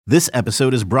This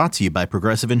episode is brought to you by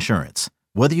Progressive Insurance.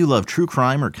 Whether you love true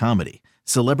crime or comedy,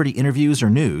 celebrity interviews or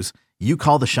news, you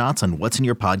call the shots on what's in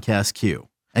your podcast queue.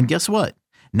 And guess what?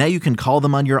 Now you can call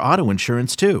them on your auto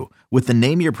insurance too with the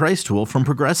Name Your Price tool from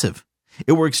Progressive.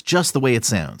 It works just the way it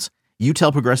sounds. You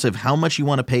tell Progressive how much you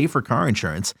want to pay for car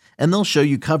insurance, and they'll show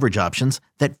you coverage options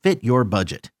that fit your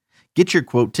budget. Get your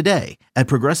quote today at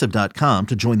Progressive.com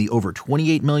to join the over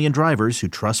 28 million drivers who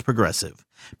trust Progressive.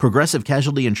 Progressive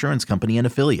Casualty Insurance Company and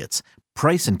Affiliates.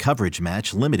 Price and coverage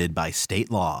match limited by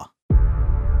state law.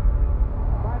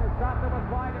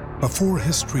 Before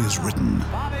history is written,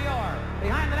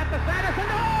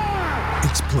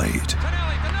 it's played.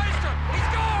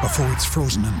 Before it's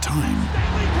frozen in time,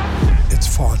 it's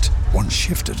fought one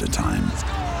shift at a time.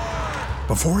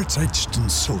 Before it's etched in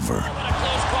silver,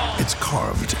 it's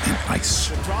carved in ice.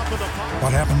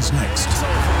 What happens next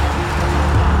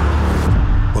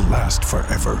will last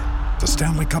forever. The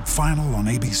Stanley Cup Final on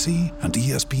ABC and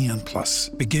ESPN Plus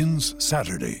begins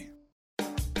Saturday.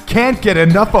 Can't get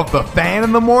enough of the Fan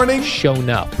in the morning? Shown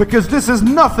up. Because this is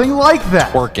nothing like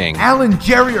that. Working. Al and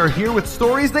Jerry are here with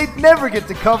stories they'd never get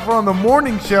to cover on the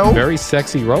morning show. Very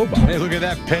sexy robot. Hey, look at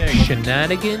that pig.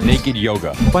 Shenanigans. Naked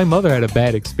yoga. My mother had a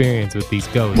bad experience with these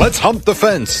ghosts. Let's hump the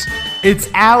fence. It's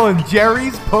Al and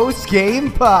Jerry's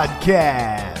post-game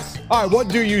podcast. All right, what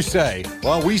do you say?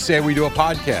 Well, we say we do a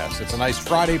podcast. It's a nice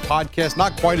Friday podcast.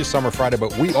 Not quite a summer Friday,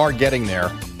 but we are getting there.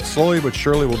 Slowly but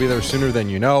surely, we'll be there sooner than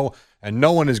you know. And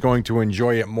no one is going to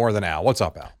enjoy it more than Al. What's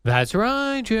up, Al? That's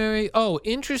right, Jerry. Oh,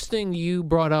 interesting you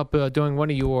brought up during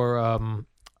one of your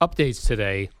updates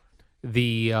today,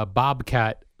 the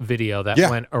Bobcat video that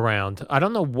went around. I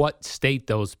don't know what state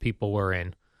those people were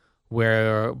in,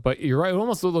 but you're right. It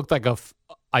almost looked like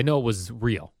I know it was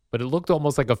real, but it looked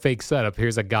almost like a fake setup.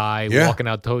 Here's a guy walking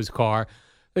out to his car.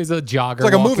 There's a jogger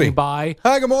like a walking movie. By.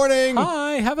 Hi, good morning.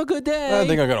 Hi, have a good day. I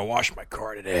think I got to wash my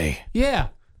car today. Yeah.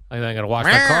 I'm going to wash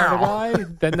my car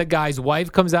today. Then the guy's wife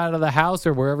comes out of the house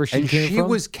or wherever she came from. And she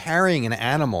was carrying an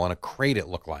animal in a crate, it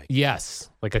looked like. Yes,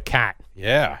 like a cat.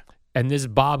 Yeah. And this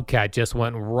bobcat just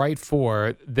went right for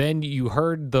it. Then you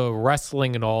heard the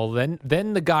wrestling and all. Then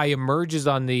the guy emerges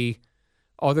on the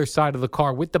other side of the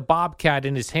car with the bobcat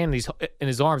in his hand, in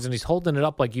his arms, and he's holding it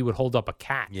up like you would hold up a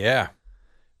cat. Yeah.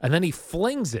 And then he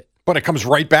flings it. But it comes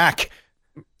right back.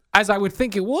 As I would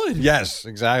think it would. Yes,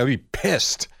 exactly. I'd be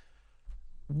pissed.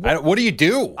 What do you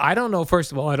do? I don't know.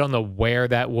 First of all, I don't know where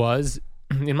that was.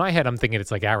 In my head, I'm thinking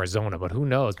it's like Arizona, but who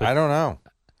knows? But I don't know.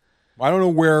 I don't know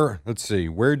where. Let's see.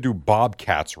 Where do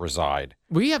bobcats reside?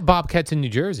 We have bobcats in New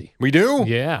Jersey. We do?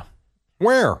 Yeah.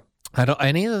 Where? I don't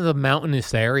any of the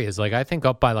mountainous areas. Like I think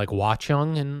up by like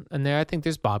Watchung and there. I think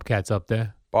there's bobcats up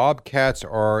there. Bobcats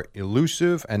are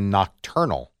elusive and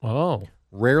nocturnal. Oh.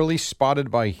 Rarely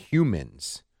spotted by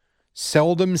humans.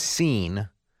 Seldom seen,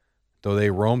 though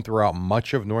they roam throughout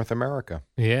much of North America.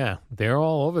 Yeah, they're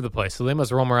all over the place. So they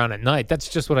must roam around at night. That's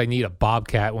just what I need, a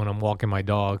bobcat when I'm walking my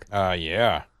dog.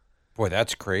 Yeah. Boy,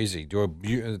 that's crazy.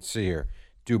 Let's see here.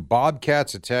 Do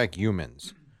bobcats attack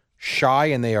humans? Shy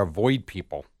and they avoid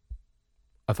people.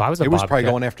 If I was a bobcat. It was bobcat, probably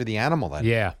going after the animal then.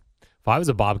 Yeah. If I was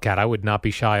a bobcat, I would not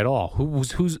be shy at all.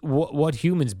 What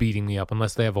humans beating me up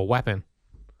unless they have a weapon?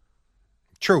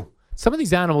 True. Some of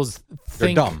these animals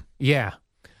think... They're dumb. Yeah.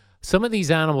 Some of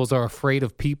these animals are afraid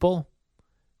of people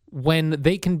when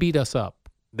they can beat us up.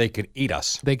 They could eat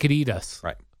us. They could eat us.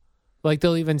 Right. Like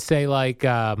they'll even say like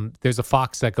there's a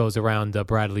fox that goes around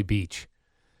Bradley Beach.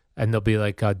 And they'll be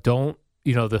like, don't,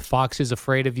 the fox is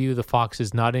afraid of you. The fox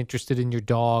is not interested in your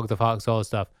dog. The fox, all this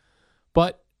stuff.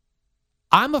 But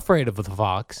I'm afraid of the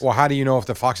fox. Well, how do you know if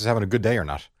the fox is having a good day or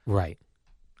not? Right.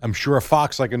 I'm sure a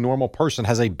fox, like a normal person,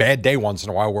 has a bad day once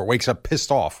in a while where it wakes up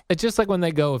pissed off. It's just like when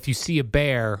they go, if you see a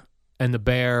bear and the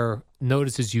bear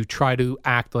notices you, try to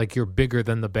act like you're bigger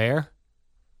than the bear.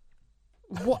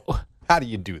 What? How do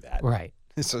you do that? Right.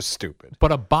 It's so stupid.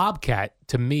 But a bobcat,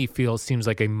 to me, seems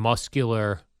like a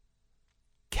muscular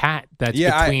cat that's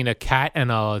between a cat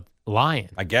and a lion.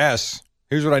 I guess.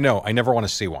 Here's what I know. I never want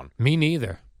to see one. Me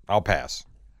neither. I'll pass.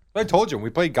 I told you, we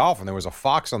played golf and there was a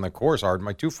fox on the course.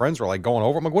 My two friends were like going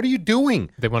over. I'm like, what are you doing?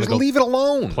 They want to Just leave it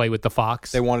alone. Play with the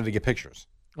fox. They wanted to get pictures.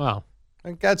 Wow.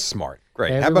 Like, that's smart.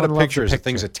 Great. Everyone How about a loves picture of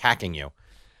things attacking you?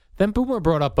 Then Boomer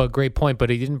brought up a great point, but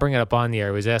he didn't bring it up on the air.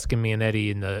 He was asking me and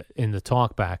Eddie in the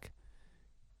talk back.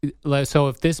 So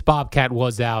if this bobcat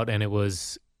was out and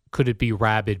could it be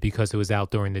rabid because it was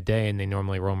out during the day and they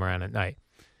normally roam around at night?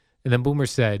 And then Boomer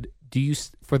said,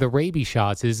 for the rabies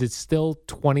shots, is it still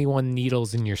 21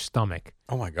 needles in your stomach?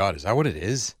 Oh my God, is that what it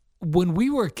is? When we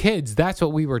were kids, that's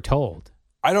what we were told.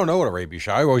 I don't know what a rabies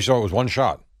shot. I always thought it was one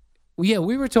shot. Well, yeah,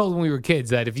 we were told when we were kids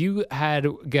that if you had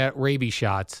got rabies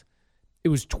shots, it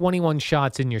was 21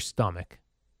 shots in your stomach,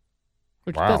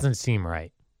 which doesn't seem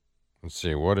right. Let's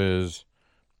see. What is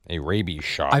a rabies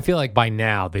shot? I feel like by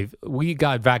now we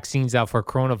got vaccines out for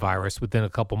coronavirus within a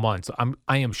couple months.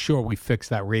 I am sure we fixed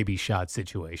that rabies shot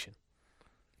situation.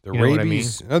 The You know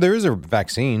rabies. what I mean? Oh, there is a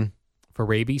vaccine. For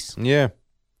rabies? Yeah.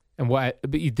 And what?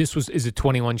 But is it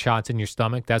 21 shots in your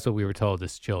stomach? That's what we were told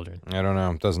as children. I don't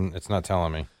know. It's not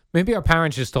telling me. Maybe our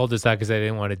parents just told us that because they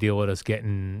didn't want to deal with us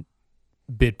getting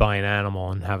bit by an animal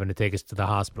and having to take us to the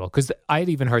hospital. Because I had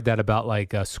even heard that about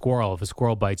like a squirrel. If a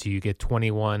squirrel bites you, you get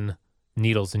 21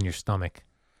 needles in your stomach.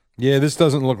 Yeah, this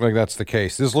doesn't look like that's the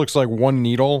case. This looks like one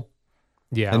needle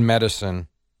and medicine,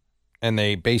 and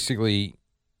they basically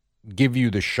give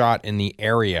you the shot in the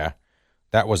area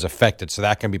that was affected, so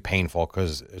that can be painful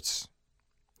because it's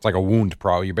like a wound.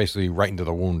 Probably you're basically right into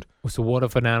the wound. So what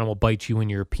if an animal bites you in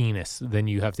your penis? Then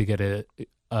you have to get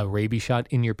a rabies shot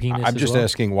in your penis. I'm just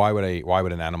asking why would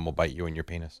an animal bite you in your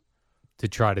penis? To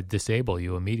try to disable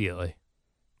you immediately.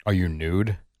 Are you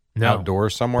nude? No.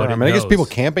 Outdoors somewhere? But I mean, I guess knows. people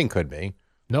camping could be.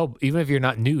 No, even if you're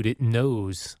not nude, it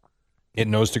knows. It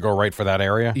knows to go right for that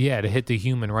area? Yeah, to hit the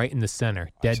human right in the center,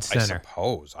 dead I center.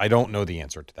 suppose. I don't know the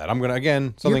answer to that. I'm going to, again,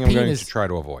 Your something I'm going penis to try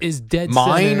to avoid. is dead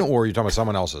Mine, center. or are you talking about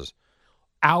someone else's?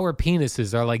 Our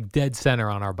penises are like dead center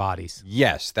on our bodies.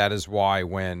 Yes, that is why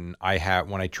when I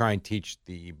try and teach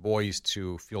the boys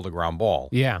to field a ground ball,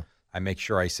 Yeah. I make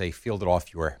sure I say field it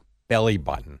off your belly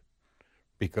button,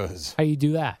 because How you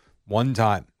do that? one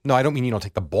time, no, I don't mean you don't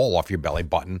take the ball off your belly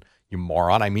button, you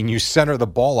moron. I mean you center the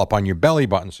ball up on your belly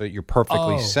button so that you're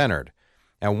perfectly centered.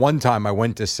 And one time I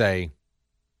went to say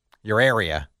your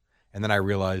area, and then I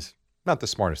realized not the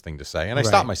smartest thing to say, and I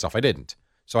stopped myself. I didn't.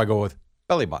 So I go with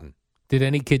belly button. Did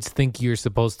any kids think you're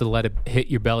supposed to let it hit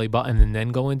your belly button and then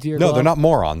go into your No, glove? they're not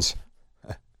morons.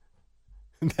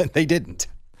 They didn't.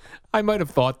 I might have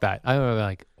thought that. I was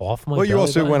like, off my Well, you belly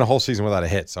also button? went a whole season without a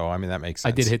hit, so I mean that makes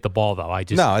sense. I did hit the ball, though.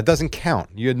 No, it doesn't count.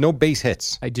 You had no base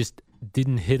hits. I just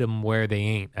didn't hit them where they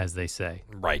ain't, as they say.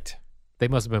 Right. They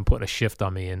must have been putting a shift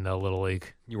on me in the Little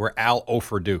League. You were Al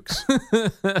Ofer Dukes.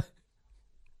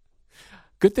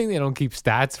 Good thing they don't keep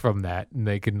stats from that, and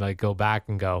they can like go back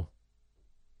and go.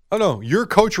 Oh no, your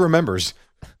coach remembers.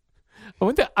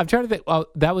 I'm trying to think. Well,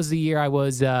 that was the year I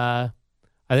was. I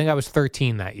think I was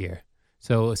 13 that year.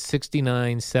 So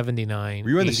 69, 79. Were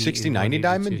you on the 80, 60-90 81,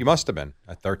 diamond? 82. You must have been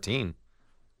at 13.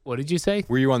 What did you say?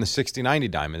 Were you on the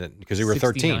 60-90 diamond because you were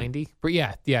 13? 90? But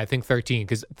yeah, I think 13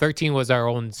 because 13 was our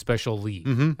own special league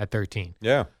at 13.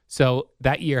 Yeah. So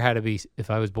that year had to be,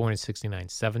 if I was born in 69,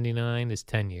 79 is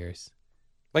 10 years.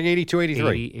 Like 82,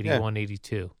 83. 80, 81,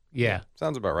 82. Yeah.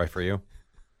 Sounds about right for you.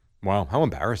 Wow, how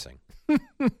embarrassing.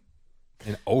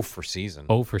 An O for season.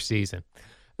 O for season.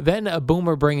 Then a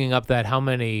boomer bringing up that how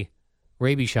many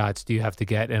rabies shots do you have to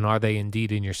get and are they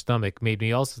indeed in your stomach made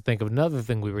me also think of another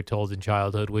thing we were told in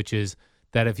childhood, which is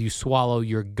that if you swallow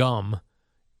your gum.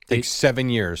 Takes 7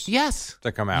 years Yes.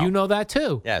 to come out. You know that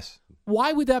too. Yes.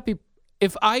 Why would that be?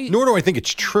 Nor do I think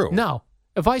it's true. No.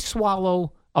 If I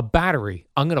swallow a battery,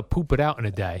 I'm going to poop it out in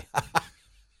a day.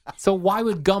 So why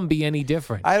would gum be any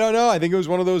different? I don't know. I think it was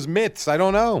one of those myths. I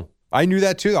don't know. I knew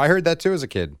that too. I heard that too as a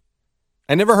kid.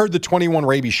 I never heard the 21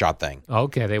 rabies shot thing.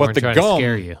 Okay, they But weren't the trying gum, to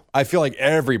scare you. I feel like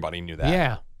everybody knew that.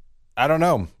 Yeah. I don't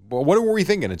know. Well, what were we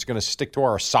thinking? It's going to stick to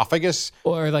our esophagus?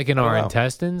 Or like in I don't our know.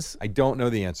 intestines. I don't know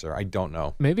the answer. I don't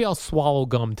know. Maybe I'll swallow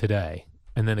gum today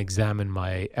and then examine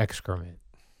my excrement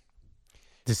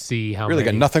to see how Really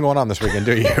many. got nothing going on this weekend,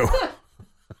 do you?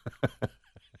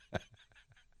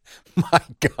 My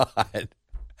God.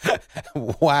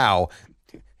 Wow.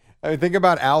 I mean, think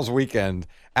about Al's weekend.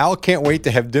 Al can't wait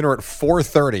to have dinner at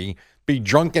 4:30, be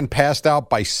drunk and passed out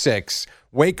by 6,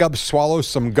 wake up, swallow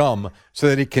some gum so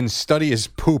that he can study his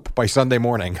poop by Sunday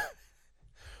morning.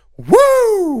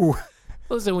 Woo!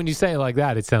 Listen, when you say it like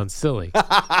that, it sounds silly.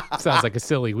 Sounds like a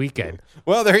silly weekend.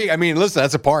 Well, there you go. I mean, listen,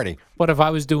 that's a party. But if I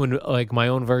was doing like my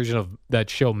own version of that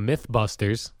show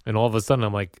Mythbusters, and all of a sudden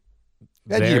I'm like,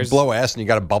 Imagine you there's- blow ass and you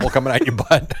got a bubble coming out your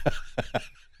butt.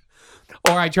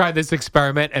 or I tried this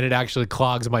experiment and it actually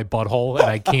clogs my butthole and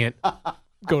I can't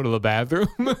go to the bathroom.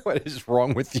 What is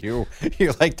wrong with you?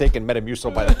 You're like taking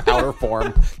Metamucil by the powder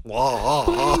form.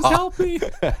 Please help me.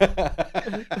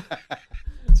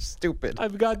 Stupid.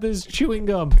 I've got this chewing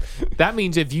gum. That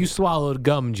means if you swallowed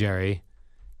gum, Jerry,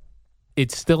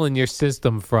 it's still in your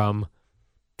system from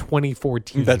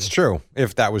 2014. That's true.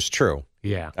 If that was true.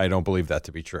 Yeah. I don't believe that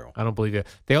to be true. I don't believe it.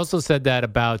 They also said that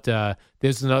about,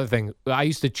 there's another thing. I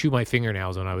used to chew my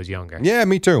fingernails when I was younger. Yeah,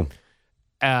 me too.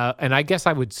 And I guess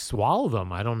I would swallow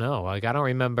them. I don't know. Like, I don't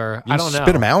remember. You I don't know.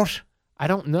 spit them out? I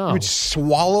don't know. You would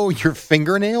swallow your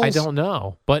fingernails? I don't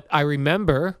know. But I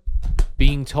remember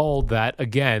being told that,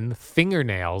 again,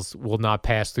 fingernails will not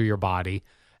pass through your body,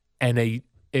 and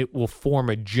it will form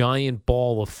a giant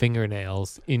ball of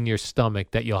fingernails in your stomach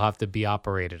that you'll have to be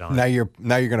operated on. Now you're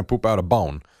going to poop out a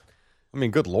bone. I mean,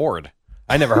 good Lord.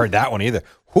 I never heard that one either.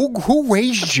 Who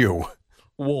raised you?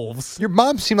 Wolves. Your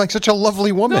mom seemed like such a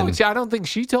lovely woman. No, I don't think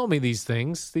she told me these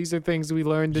things. These are things we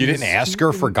learned. You didn't ask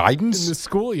her for guidance? In the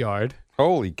schoolyard.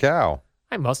 Holy cow.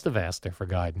 I must have asked her for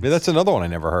guidance. Yeah, that's another one I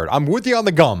never heard. I'm with you on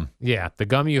the gum. Yeah, the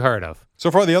gum you heard of. So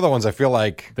far, the other ones, I feel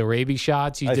like... The rabies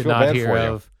shots you I did feel not bad hear for you.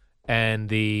 of, and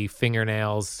the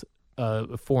fingernails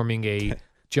forming a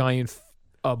giant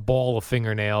ball of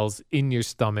fingernails in your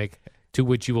stomach, to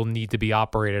which you will need to be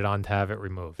operated on to have it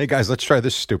removed. Hey, guys, let's try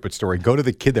this stupid story. Go to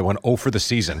the kid that went 0 for the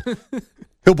season.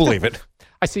 He'll believe it.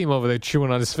 I see him over there chewing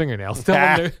on his fingernails.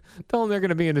 Tell him they're going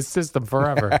to be in his system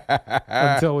forever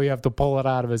until we have to pull it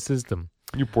out of his system.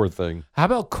 You poor thing. How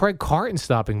about Craig Carton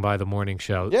stopping by the morning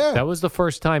show? Yeah. That was the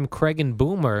first time Craig and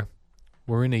Boomer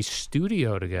were in a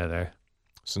studio together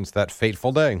Since that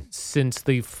fateful day. since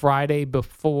the Friday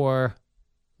before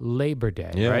Labor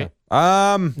Day, right?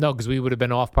 No, because we would have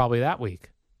been off probably that week.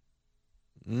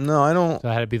 No, I don't. So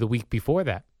it had to be the week before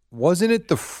that. Wasn't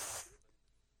it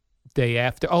Day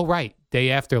after. Oh, right.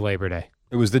 Day after Labor Day.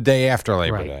 It was the day after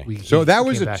Labor Right. Day. So that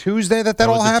was came a back. Tuesday that That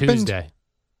all was a happened? Tuesday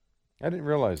I didn't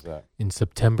realize that. in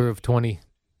September of 20.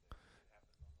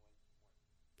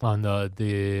 On the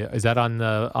is that on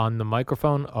the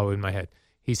microphone? Oh, in my head.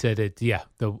 He said it. Yeah,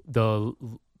 the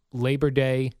Labor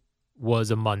Day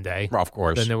was a Monday. Well, of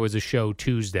course. Then there was a show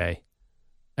Tuesday,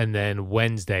 and then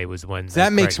Wednesday was when the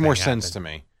That makes Craig more thing sense happened.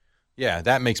 to me. Yeah,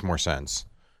 that makes more sense.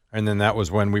 And then that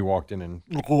was when we walked in and...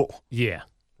 Yeah,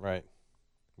 Right.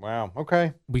 Wow.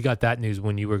 Okay. we got that news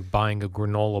when you were buying a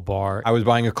granola bar, I was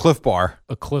buying a Cliff Bar.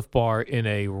 a Cliff Bar in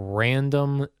a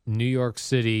random New York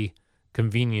City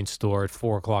convenience store at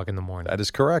 4:00 in the morning. That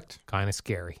is correct. Kind of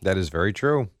scary. That is very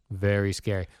true. Very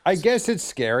scary. I guess it's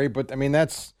scary, but I mean,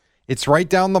 it's right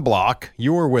down the block.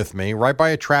 You were with me, right by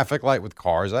a traffic light with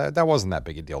cars. That wasn't that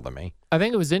big a deal to me. I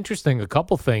think it was interesting. A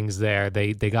couple things there.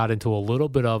 They got into a little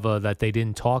bit of that they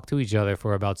didn't talk to each other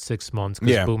for about 6 months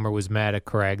because Yeah. Boomer was mad at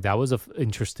Craig. That was a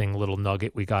interesting little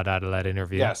nugget we got out of that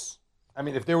interview. Yes. I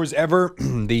mean, if there was ever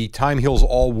the time heals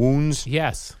all wounds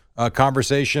Yes.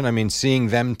 Conversation, I mean, seeing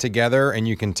them together and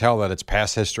you can tell that it's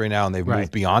past history now and they've Right.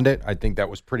 moved beyond it. I think that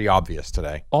was pretty obvious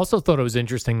today. Also thought it was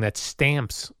interesting that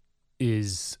Stamps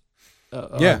is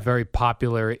Yeah. very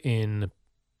popular in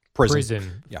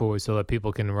prison Yeah. so that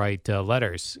people can write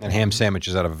letters. And ham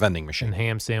sandwiches out of a vending machine. And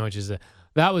ham sandwiches.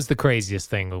 That was the craziest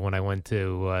thing when I went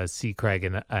to see Craig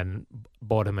and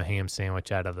bought him a ham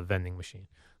sandwich out of the vending machine.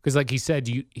 Because like he said,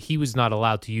 he was not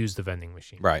allowed to use the vending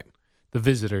machine. Right. The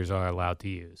visitors are allowed to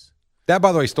use. That,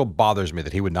 by the way, still bothers me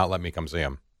that he would not let me come see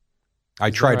him. I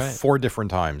Is that tried right? 4 different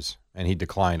times, and he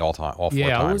declined all 4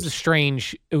 Yeah, times.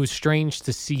 it was strange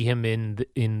to see him in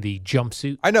the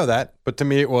jumpsuit. I know that, but to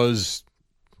me it was,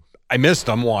 I missed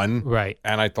him, one. Right.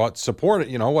 And I thought, support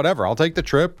it, whatever. I'll take the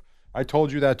trip. I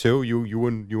told you that too. You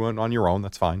went on your own.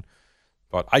 That's fine.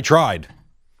 But I tried.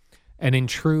 And in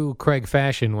true Craig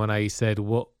fashion, when I said,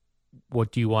 what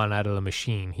do you want out of the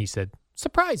machine? He said,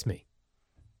 surprise me.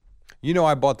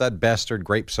 I bought that bastard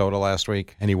grape soda last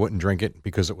week, and he wouldn't drink it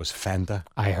because it was Fanta.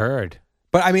 I heard.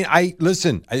 But I mean,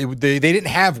 they didn't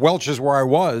have Welch's where I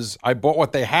was. I bought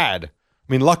what they had. I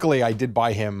mean, luckily I did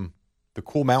buy him the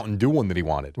cool Mountain Dew one that he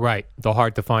wanted. Right. The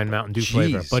hard to find Mountain Dew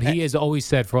flavor. Jeez. But he has always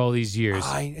said for all these years,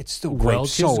 It's still grape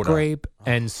Welch's soda. grape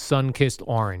and sun-kissed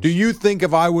orange. Do you think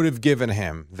if I would have given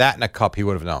him that in a cup, he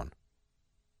would have known?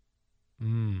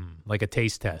 Like a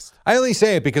taste test. I only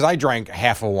say it because I drank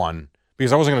half of one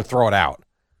because I wasn't going to throw it out.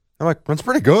 I'm like, that's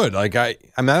pretty good. Like I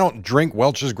don't drink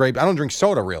Welch's grape. I don't drink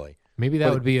soda really. Maybe that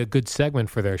But- would be a good segment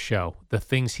for their show. The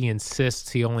things he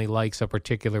insists he only likes a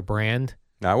particular brand,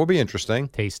 That would be interesting.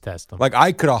 taste test them. Like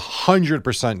I could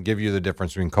 100% give you the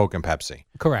difference between Coke and Pepsi.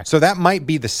 Correct. So that might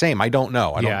be the same. I don't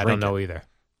know. I I don't don't know it. either.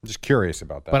 I'm just curious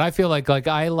about that. But I feel like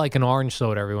I like an orange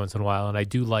soda every once in a while, and I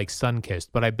do like Sunkist.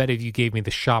 But I bet if you gave me the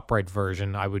ShopRite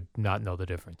version, I would not know the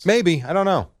difference. Maybe. I don't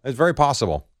know. It's very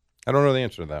possible. I don't know the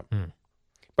answer to that.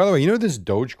 By the way, this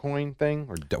Dogecoin thing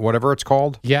or whatever it's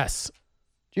called? Yes,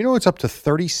 Do you know it's up to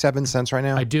 37 cents right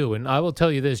now? I do. And I will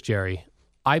tell you this, Jerry.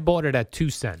 I bought it at 2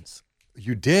 cents,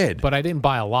 You did. but I didn't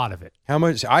buy a lot of it. How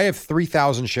much? I have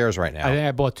 3,000 shares right now. I think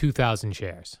I bought 2,000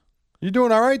 shares. You're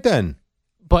doing all right then.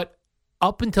 But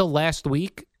up until last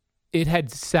week, it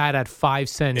had sat at 5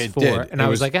 cents It for, did. and It I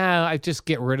was- was like, I just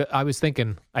get rid of. I was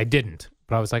thinking I didn't,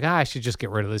 but I was like, I should just get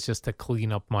rid of this just to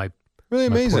clean up my Really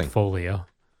amazing. portfolio.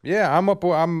 Yeah, I'm up.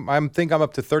 I think I'm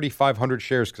up to 3,500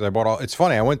 shares because I bought all. It's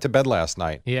funny. I went to bed last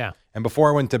night. Yeah. And before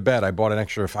I went to bed, I bought an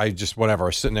extra. I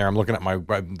was sitting there. I'm looking at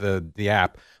the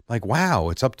app. I'm like, wow,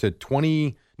 it's up to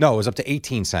 20. No, it was up to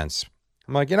 18 cents.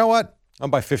 I'm like, you know what? I'll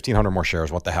buy 1,500 more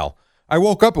shares. What the hell? I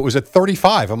woke up. It was at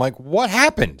 35. I'm like, what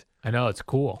happened? I know, it's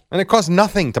cool. And it cost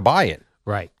nothing to buy it.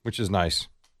 Right. Which is nice.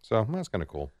 So that's kind of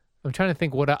cool. I'm trying to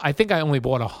think I think I only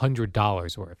bought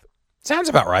 $100 worth Sounds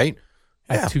about right.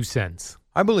 at 2 cents.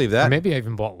 I believe Or that. maybe I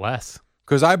even bought less.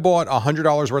 Because I bought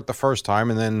 $100 worth the first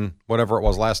time, and then whatever it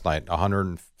was last night,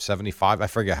 175. I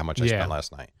forget how much I spent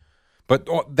last night. But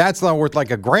that's not worth like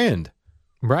 $1,000.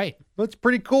 Right. That's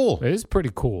pretty cool. It is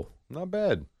pretty cool. Not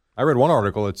bad. I read one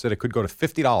article that said it could go to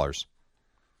 $50.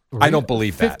 I don't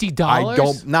believe that. $50? I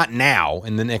don't. Not now.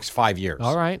 In the next 5 years.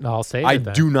 All right, I'll say I it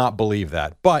then. do not believe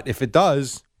that. But if it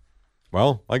does,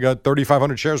 well, I got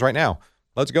 3,500 shares right now.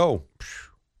 Let's go.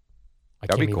 I That'd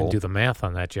can't be even cool. do the math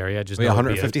on that, Jerry. I just It'd be know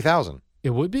 150,000.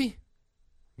 It would be?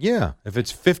 Yeah. If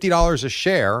it's $50 a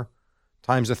share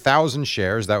times 1,000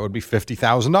 shares, that would be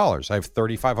 $50,000. I have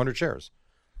 3,500 shares.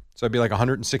 So it'd be like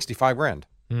 165 grand.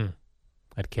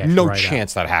 I'd cash No right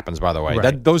chance that happens, by the way.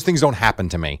 Right. Those things don't happen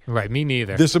to me. out. Right, me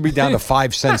neither. This will be down to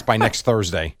 5 cents by next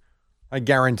Thursday. I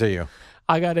guarantee you.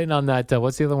 I got in on that.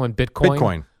 What's the other one? Bitcoin.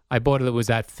 Bitcoin. I bought it was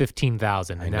at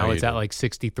 15,000, I and know now you it's at did. like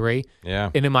 63.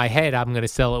 Yeah. And in my head, I'm going to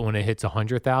sell it when it hits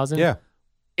 100,000. Yeah.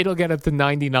 It'll get up to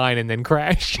 99 and then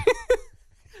crash.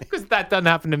 Because that doesn't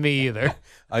happen to me either.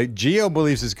 Gio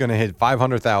believes it's going to hit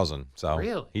 500,000. So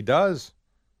Really? He does.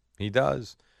 He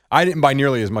does. I didn't buy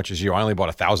nearly as much as you. I only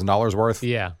bought $1,000 worth.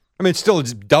 Yeah. I mean, it's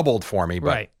doubled for me, but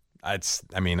Right.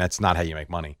 that's not how you make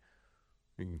money.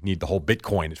 You need the whole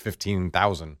Bitcoin at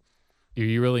 15,000.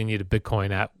 You really need a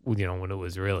Bitcoin at, when it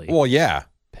was really Well, yeah.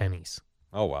 pennies.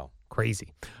 Oh, well.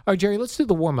 Crazy. All right, Jerry, let's do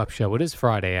the warm-up show. It is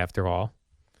Friday after all.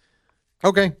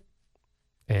 Okay.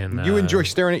 And You enjoy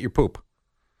staring at your poop.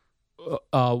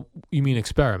 You mean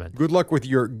experiment? Good luck with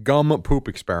your gum poop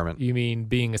experiment. You mean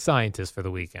being a scientist for the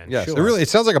weekend? Yes, Sure. it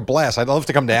sounds like a blast. I'd love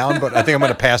to come down, but I think I'm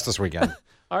going to pass this weekend.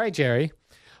 All right, Jerry.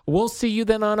 We'll see you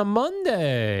then on a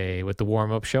Monday with the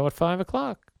warm-up show at 5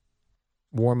 o'clock.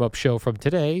 Warm-up show from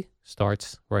today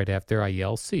starts right after I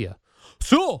yell, see ya.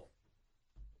 So.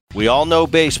 We all know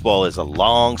baseball is a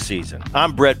long season.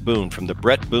 I'm Brett Boone from the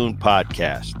Brett Boone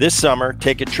Podcast. This summer,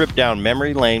 take a trip down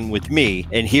memory lane with me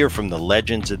and hear from the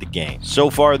legends of the game. So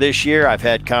far this year, I've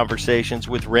had conversations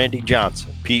with Randy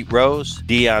Johnson, Pete Rose,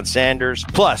 Deion Sanders.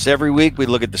 Plus, every week we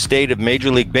look at the state of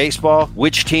Major League Baseball,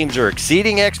 which teams are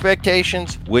exceeding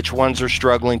expectations, which ones are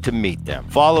struggling to meet them.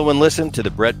 Follow and listen to the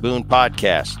Brett Boone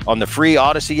Podcast on the free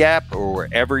Odyssey app or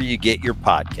wherever you get your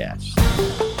podcasts.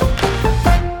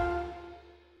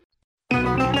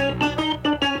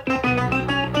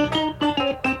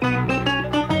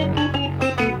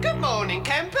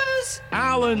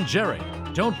 Alan Jerry.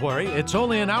 Don't worry, it's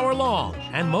only an hour long,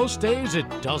 and most days it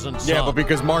doesn't suck. Yeah, but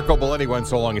because Marco Belletti went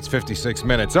so long, it's 56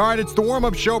 minutes. All right, it's the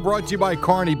warm-up show brought to you by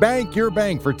Kearney Bank. Your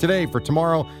bank for today, for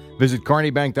tomorrow. Visit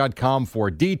kearneybank.com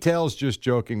for details. Just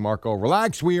joking, Marco.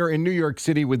 Relax. We are in New York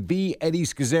City with the Eddie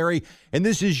Scazzeri, and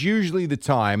this is usually the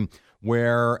time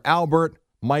where Albert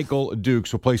Michael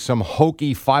Dukes will play some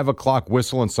hokey 5 o'clock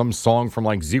whistle and some song from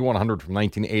like Z100 from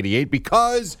 1988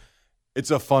 because it's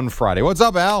a fun Friday. What's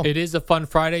up, Al? It is a fun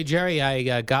Friday, Jerry.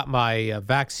 I got my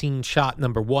vaccine shot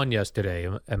number 1 yesterday,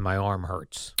 and my arm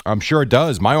hurts. I'm sure it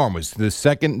does. My arm was the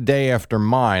second day after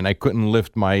mine. I couldn't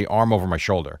lift my arm over my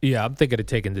shoulder. Yeah, I was thinking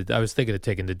of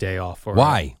taking the day off.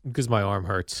 Why? Because my arm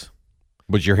hurts.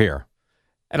 But you're here.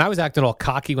 And I was acting all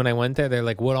cocky when I went there. They're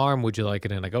like, "What arm would you like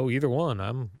it in?" I go, "Either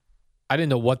one." I didn't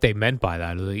know what they meant by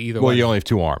that. Either Well, one. you only have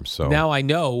two arms, so Now I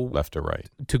know left or right.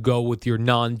 to go with your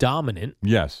non-dominant.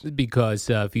 Yes. Because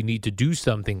if you need to do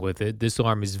something with it, this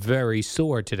arm is very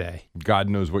sore today. God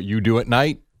knows what you do at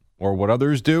night or what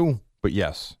others do, but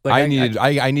yes. Like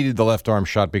I needed the left arm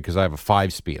shot because I have a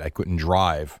 5-speed. I couldn't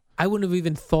drive. I wouldn't have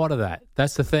even thought of that.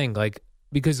 That's the thing.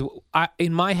 Because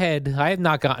in my head, I have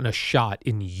not gotten a shot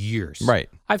in years. Right.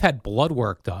 I've had blood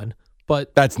work done,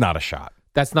 but That's not a shot.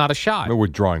 that's not a shot. We're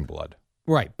withdrawing blood.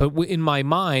 Right. But in my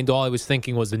mind, all I was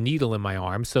thinking was a needle in my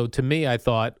arm. So to me, I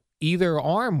thought either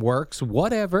arm works,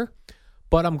 whatever.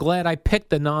 But I'm glad I picked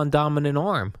the non-dominant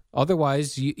arm.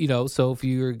 Otherwise, so if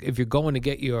you're going to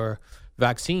get your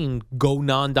vaccine, go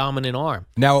non-dominant arm.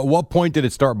 Now, at what point did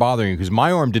it start bothering you? Because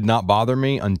my arm did not bother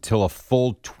me until a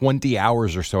full 20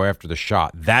 hours or so after the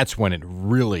shot. That's when it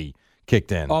really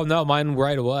kicked in. Oh, no, mine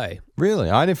right away. Really?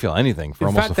 I didn't feel anything for In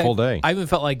almost fact, a full day. I even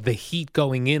felt like the heat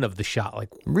going in of the shot. Like,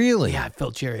 Really? yeah, I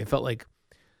felt, Jerry. I felt like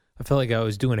I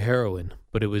was doing heroin,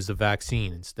 but it was a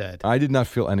vaccine instead. I did not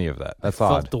feel any of that. That's I odd.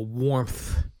 felt the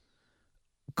warmth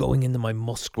going into my Well,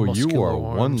 muscular you are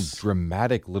one arms.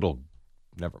 dramatic little.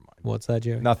 Never mind. What's that,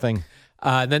 Jerry? Nothing.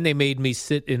 Then they made me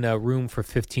sit in a room for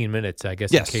 15 minutes, I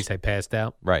guess, Yes. in case I passed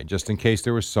out. Right, just in case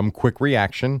there was some quick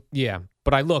reaction. Yeah,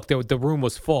 but I looked; the room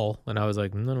was full, and I was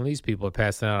like, "None of these people are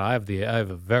passing out. I have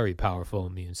a very powerful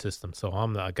immune system, so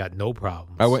I got no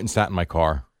problems." I went and sat in my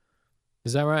car.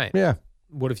 Is that right? Yeah,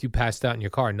 What if you passed out in your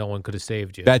car? No one could have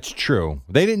saved you. that's true.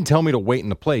 They didn't tell me to wait in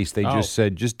the place. They Oh. just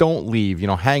said, just don't leave.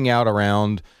 Hang out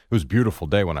around. It was a beautiful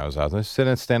day when I was out. I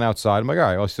stand outside. I'm like, all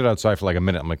right, I'll sit outside for like a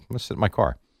minute. I'm like, I'm going to sit in my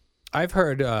car. I've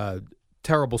heard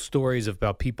terrible stories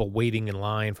about people waiting in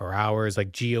line for hours.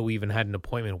 Like Gio even had an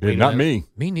appointment. Yeah, waiting not in- me.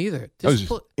 Me neither. I was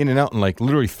just in and out in like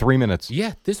literally 3 minutes.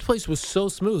 Yeah, this place was so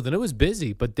smooth and it was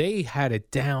busy, but they had it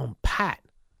down pat.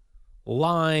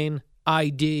 Line,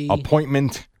 ID,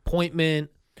 Appointment. appointment.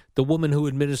 The woman who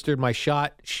administered my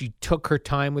shot, she took her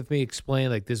time with me,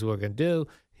 explained like, this is what we're going to do.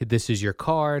 This is your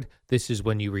card. This is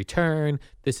when you return.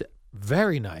 This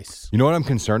very nice. You know what I'm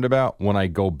concerned about? When I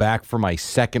go back for my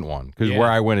second one, because Yeah. where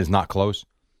I went is not close,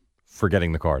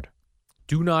 forgetting the card.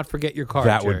 Do not forget your card.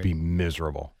 That would Jerry. be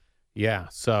miserable. Yeah.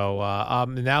 So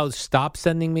now stop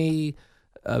sending me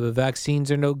the vaccines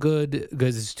are no good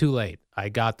because it's too late. I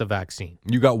got the vaccine.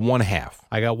 You got 1/2.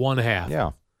 I got 1/2.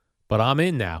 Yeah. But I'm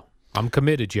in now. I'm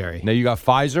committed, Jerry. Now you got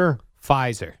Pfizer.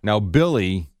 Pfizer. Now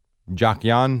Billy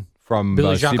Jacquian from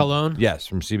Billy Jacquelone? Yes,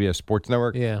 from CBS Sports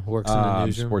Network. Yeah, works in the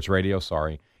newsroom. Sports Radio.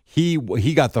 Sorry, he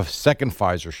got the second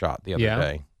Pfizer shot the other Yeah.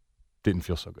 day. Didn't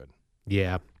feel so good,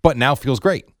 Yeah. but now feels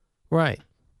great. Right.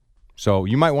 So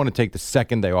you might want to take the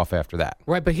second day off after that.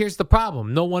 Right, but here's the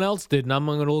problem. No one else did, and I'm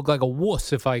going to look like a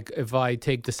wuss if I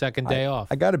take the second day off.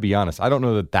 I got to be honest. I don't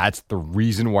know that that's the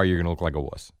reason why you're going to look like a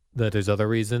wuss. That there's other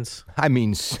reasons. I mean,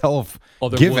 Other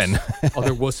self-given. wuss,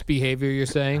 other wuss behavior, you're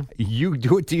saying? You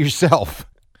do it to yourself.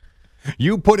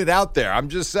 You put it out there. I'm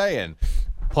just saying.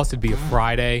 Plus, it'd be a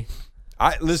Friday.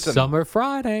 Listen. Summer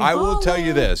Friday. I will tell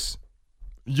you Holla. this.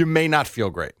 You may not feel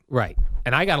great. Right.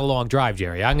 And I got a long drive,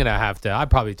 Jerry. I'm going to have to, I'd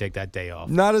probably take that day off.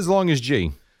 Not as long as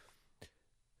G.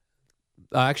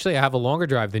 Actually, I have a longer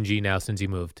drive than G now since he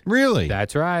moved. Really?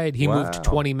 That's right. He Wow. moved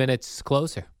 20 minutes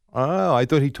closer. Oh, I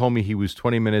thought he told me he was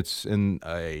 20 minutes in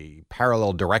a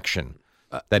parallel direction,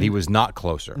 that he was not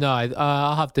closer. No,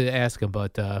 I'll have to ask him,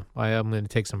 but I'm going to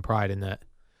take some pride in that.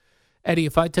 Eddie,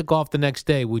 if I took off the next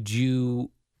day, would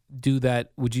you do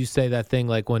that? Would you say that thing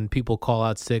like when people call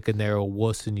out sick and they're a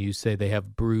wuss and you say they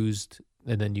have bruised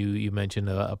and then you mention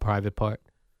a private part?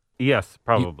 Yes,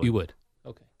 probably. You would.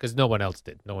 Okay. Because no one else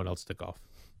did. No one else took off.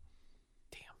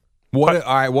 All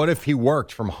right, what if he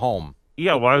worked from home?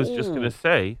 Yeah, well, I was just going to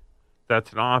say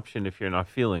that's an option if you're not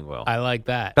feeling well. I like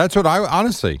that. That's what I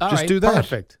honestly All just right, do that.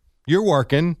 Perfect. You're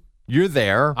working, you're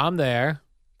there, I'm there.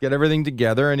 get everything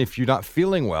together, and if you're not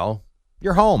feeling well,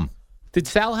 you're home. Did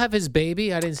Sal have his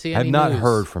baby? I didn't see I have any not news.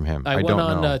 heard from him. I went don't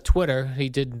on know. Twitter. He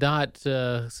did not,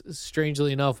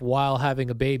 strangely enough, while having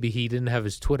a baby, he didn't have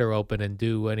his Twitter open and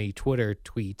do any Twitter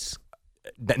tweets.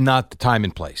 Not the time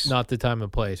and place. Not the time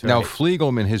and place, right? Now,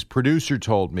 Fliegelman, his producer,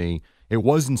 told me it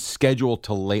wasn't scheduled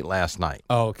till late last night.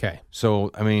 Oh, okay. So,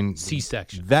 I mean,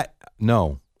 C-section.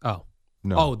 No. Oh.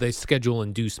 No. Oh, they schedule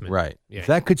inducement. Right. Yeah.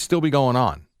 That could still be going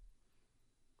on.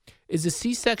 Is a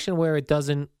C-section where it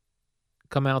doesn't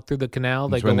come out through the canal?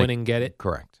 They That's go when in they- and get it?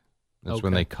 Correct. That's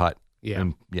when Okay. they cut. Yeah.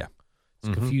 And, yeah.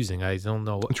 It's confusing. I don't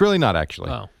know. What, It's really not,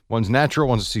 actually. Oh. One's natural,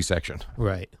 one's a C-section.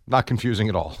 right. Not confusing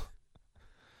at all.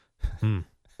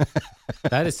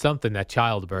 That is something, that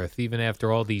childbirth, even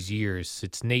after all these years.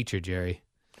 It's nature, Jerry.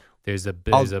 There's a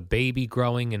baby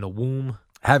growing in a womb.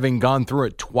 Having gone through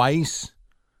it twice,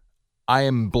 I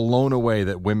am blown away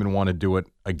that women want to do it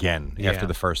again Yeah. after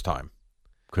the first time.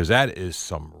 Because that is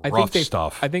some I rough think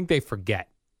stuff. I think they forget.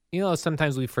 You know,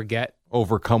 sometimes we forget.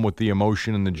 Overcome with the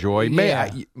emotion and the joy.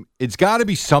 Yeah. It's got to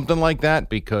be something like that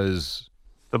because,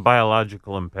 The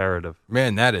biological imperative.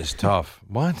 man, that is tough.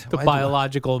 What? The Why do-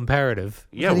 biological imperative.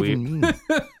 Yeah, What does that even mean?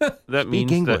 that Speak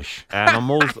means English. that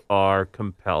animals are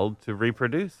compelled to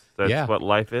reproduce. That's Yeah. what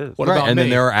life is. What Right, about and then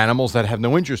me? there are animals that have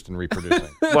no interest in reproducing.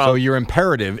 so Well- your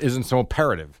imperative isn't so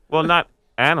imperative. Well, not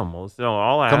animals. No,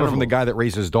 all Coming animals. from the guy that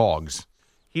raises dogs.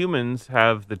 Humans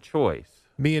have the choice.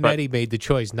 Me and But- Eddie made the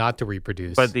choice not to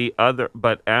reproduce.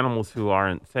 But animals who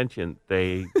aren't sentient,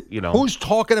 they, Who's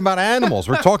talking about animals?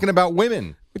 We're talking about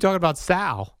women. we're talking about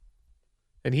Sal,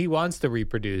 and he wants to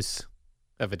reproduce,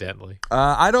 evidently.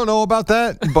 I don't know about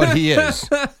that, but he is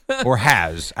or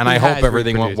has, and He I hope has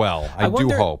everything went reproduced. well. I do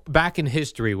wonder, hope. Back in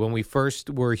history, when we first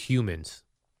were humans,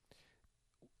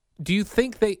 do you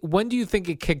think when do you think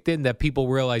it kicked in that people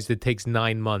realized it takes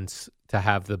 9 months to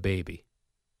have the baby?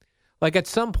 Like at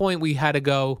some point we had to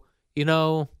go,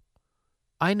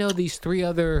 I know these 3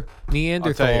 other I'll tell you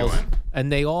Neanderthals, when.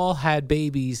 and they all had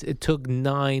babies. It took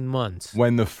 9 months.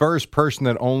 When the first person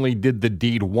that only did the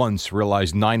deed once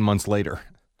realized 9 months later.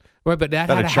 Right, but that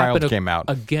That had a to child happen came out.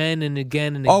 again and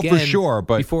again and Oh, again. for sure,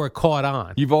 but before it caught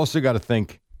on. You've also got to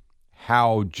think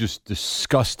how just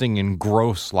disgusting and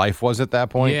gross life was at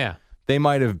that point. Yeah. They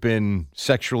might have been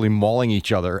sexually mauling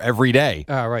each other every day.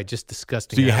 Oh, right, just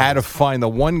disgusting. So you had to animals. find the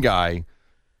one guy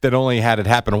that only had it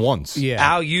happen once.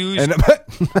 Yeah. I'll use And,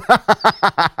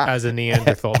 as a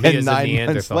Neanderthal. Me and as a 9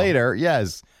 Neanderthal. months later,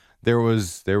 yes, there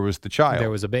was the child. There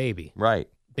was a baby. Right.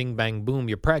 Bing, bang, boom,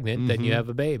 you're pregnant, then you have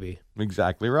a baby.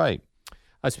 Exactly right.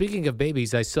 Speaking of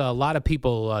babies, I saw a lot of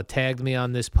people tagged me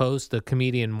on this post. The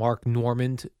comedian Mark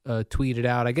Normand tweeted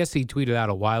out. I guess he tweeted out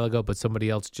a while ago, but somebody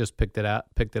else just picked it up,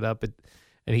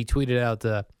 and he tweeted out,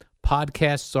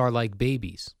 podcasts are like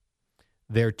babies.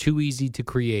 They're too easy to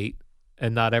create,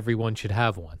 and not everyone should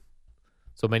have one.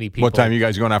 So many people. What time are you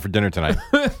guys going out for dinner tonight?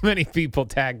 Many people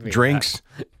tagged me. Drinks?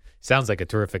 Sounds like a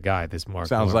terrific guy, this Mark.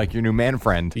 Sounds Normand. like your new man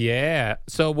friend. Yeah.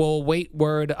 So we'll wait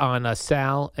word on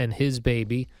Sal and his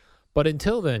baby. But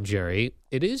until then, Jerry,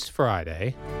 it is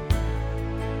Friday.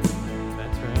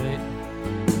 That's right.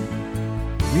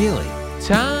 Really?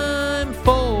 Time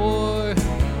for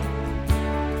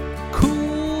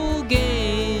cool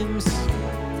games.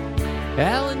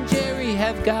 Al and Jerry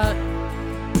have got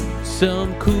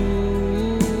some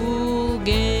cool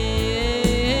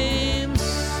games.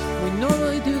 We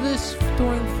normally do this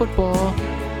during football,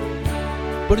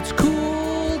 but it's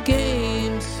cool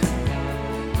games.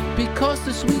 Because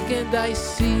this weekend I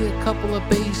see a couple of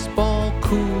baseball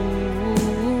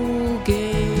cool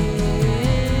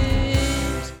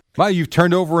games. Well, you've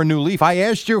turned over a new leaf. I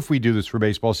asked you if we do this for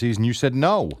baseball season. You said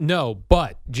no. No,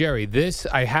 but Jerry, this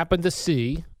I happened to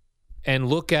see and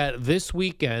look at this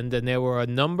weekend, and there were a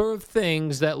number of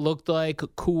things that looked like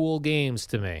cool games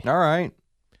to me. All right.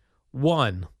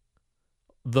 One,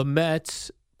 the Mets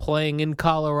playing in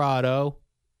Colorado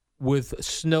with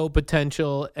snow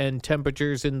potential and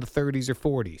temperatures in the 30s or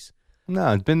 40s.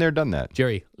 No, it's been there, done that.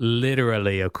 Jerry,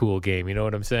 literally a cool game. You know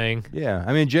what I'm saying? Yeah.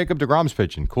 I mean, Jacob deGrom's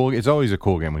pitching. Cool. It's always a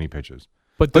cool game when he pitches.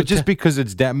 But just because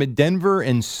it's Denver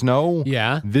and snow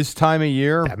yeah, this time of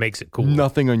year, that makes it cool.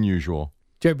 Nothing unusual.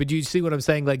 Jerry, but you see what I'm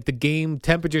saying? Like the game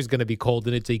temperature is going to be cold,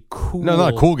 and it's a cool. No,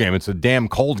 not a cool game. It's a damn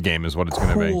cold game is what it's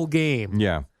going to be. Cool game.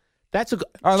 Yeah. That's a. All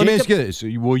right, let me ask you this.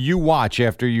 Will you watch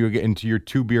after you get into your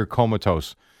 2-beer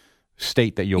comatose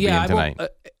state that you'll be in tonight?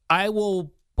 I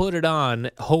will put it on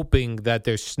hoping that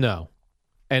there's snow.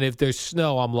 And if there's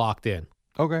snow, I'm locked in.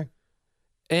 Okay.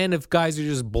 And if guys are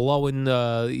just blowing,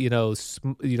 when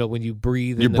you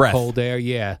breathe Your in the breath. cold air,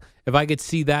 yeah. If I could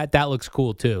see that, that looks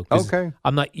cool too. 'Cause Okay.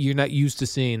 You're not used to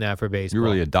seeing that for baseball. You're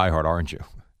really a diehard, aren't you?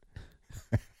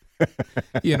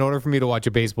 Yeah, in order for me to watch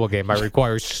a baseball game, I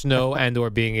require snow and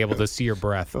or being able to see your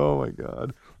breath. Oh, my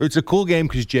God. It's a cool game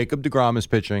because Jacob deGrom is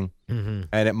pitching, and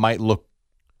it might look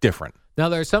different. Now,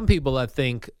 there are some people that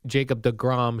think Jacob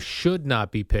deGrom should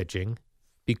not be pitching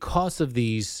because of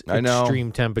these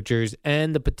extreme temperatures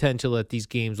and the potential that these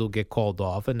games will get called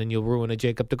off, and then you'll ruin a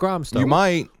Jacob deGrom start. You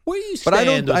might. Where do you But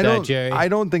stand with that, Jerry? I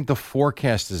don't think the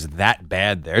forecast is that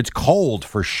bad there. It's cold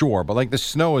for sure, but like the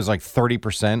snow is like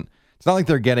 30%. It's not like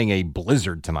they're getting a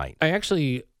blizzard tonight. I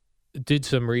actually did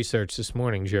some research this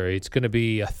morning, Jerry. It's going to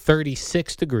be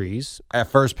 36 degrees At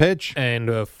first pitch? and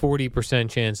a 40%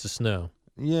 chance of snow.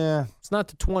 Yeah. It's not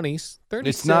the 20s.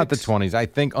 36. It's not the 20s. I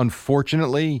think,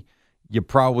 unfortunately, you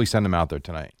probably send them out there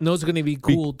tonight. No, it's going to be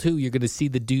cool, too. You're going to see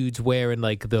the dudes wearing,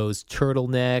 like, those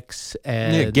turtlenecks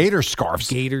and gator scarves.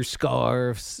 gator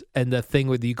scarves and the thing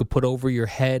where you could put over your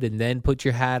head and then put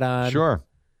your hat on. Sure.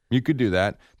 You could do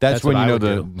that. That's when what you I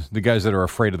know would the guys that are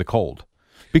afraid of the cold.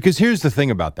 Because here's the thing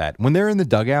about that. When they're in the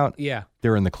dugout, Yeah.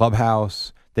 they're in the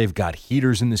clubhouse. They've got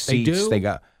heaters in the They seats.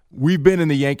 do? We've been in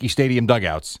the Yankee Stadium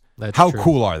dugouts. That's How true.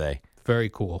 cool are they? Very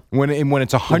cool. When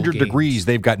it's 100 games. degrees,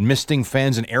 they've got misting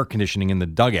fans and air conditioning in the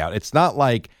dugout. It's not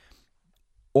like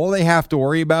all they have to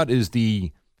worry about is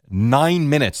the 9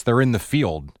 minutes they're in the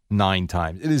field 9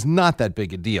 times. It is not that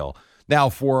big a deal. Now,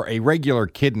 for a regular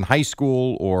kid in high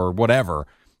school or whatever,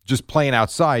 just playing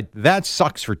outside, that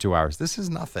sucks for 2 hours. This is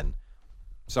nothing.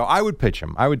 So I would pitch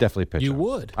him. I would definitely pitch him. You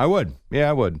would? I would. Yeah,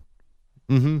 I would.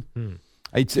 Mm-hmm.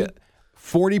 It's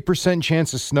 40%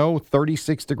 chance of snow,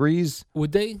 36 degrees.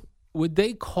 Would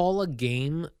they call a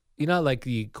game? You know, like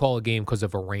you call a game because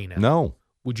of a rain out. No.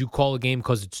 Would you call a game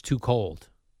because it's too cold?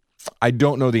 I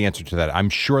don't know the answer to that. I'm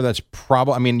sure that's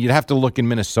probably, I mean, you'd have to look in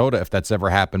Minnesota if that's ever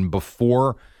happened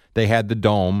before they had the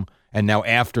dome and now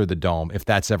after the dome, if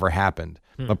that's ever happened.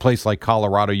 A place like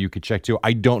Colorado you could check too.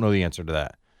 I don't know the answer to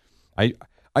that.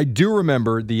 I do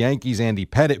remember the Yankees' Andy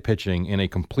Pettitte pitching in a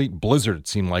complete blizzard, it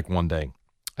seemed like one day.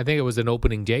 I think it was an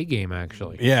opening day game,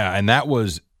 actually. Yeah, and that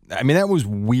was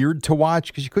weird to watch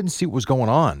because you couldn't see what was going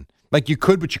on. Like you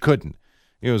could, but you couldn't.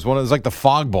 It was like the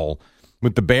Fog Bowl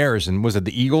with the Bears, and was it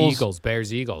the Eagles?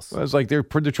 Bears, Eagles. It was like they're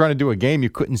trying to do a game. You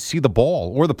couldn't see the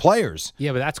ball or the players.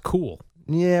 Yeah, but that's cool.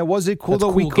 Yeah, was it cool That's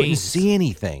though? We cool couldn't games. see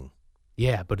anything.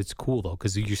 Yeah, but it's cool, though,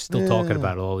 because you're still talking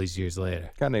about it all these years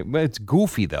later. It's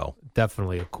goofy though.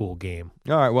 Definitely a cool game.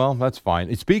 All right, well, that's fine.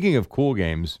 And speaking of cool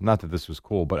games, not that this was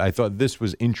cool, but I thought this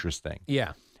was interesting.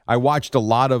 Yeah. I watched a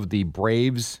lot of the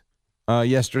Braves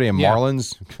yesterday and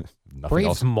Marlins. Braves,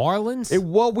 else.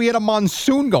 Marlins? We had a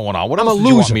monsoon going on. What else did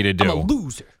you want me to do? I'm a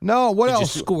loser. No, what Did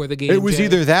else? you score the game, It was Jay?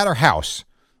 either that or House.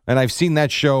 And I've seen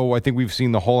that show. I think we've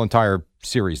seen the whole entire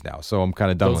series now. So I'm kind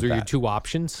of done Those with are that. your two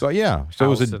options? So yeah. So it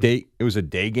was House a and- day. It was a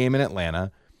day game in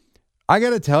Atlanta. I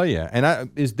got to tell you,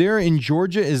 is there in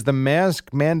Georgia, is the mask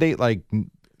mandate like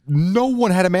no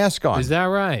one had a mask on? Is that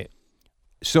right?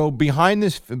 So behind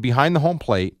the home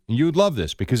plate, you'd love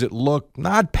this because it looked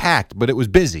not packed, but it was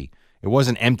busy. It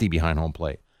wasn't empty behind home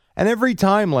plate. And every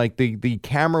time, like the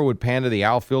camera would pan to the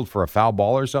outfield for a foul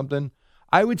ball or something,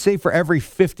 I would say for every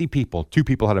 50 people, 2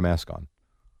 people had a mask on.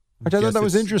 Which I thought that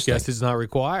was interesting. Guess it's not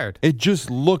required. It just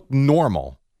looked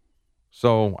normal.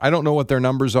 So I don't know what their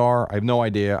numbers are. I have no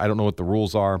idea. I don't know what the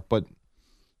rules are, but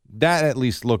that at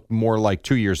least looked more like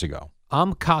 2 years ago.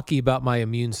 I'm cocky about my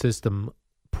immune system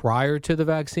prior to the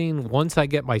vaccine. Once I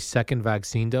get my second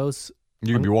vaccine dose,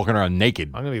 You're going to be walking around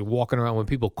naked. I'm going to be walking around when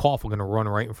people cough. I'm going to run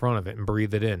right in front of it and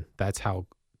breathe it in. That's how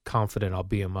confident I'll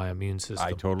be in my immune system.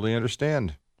 I totally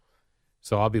understand.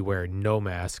 So I'll be wearing no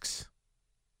masks.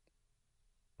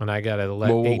 And I got to let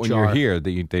Well, HR. when you're here,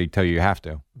 they tell you have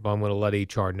to. But I'm going to let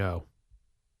HR know.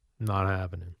 Not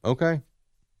happening. Okay.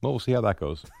 Well, we'll see how that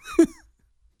goes.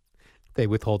 They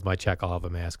withhold my check, I'll have a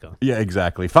mask on. Yeah,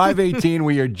 exactly. 5:18,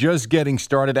 we are just getting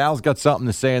started. Al's got something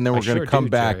to say, and then we're going to come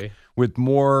back Jerry. with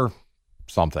more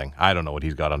something. I don't know what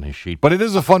he's got on his sheet, but it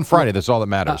is a fun Friday. That's all that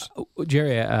matters.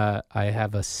 Jerry, I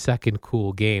have a second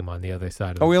cool game on the other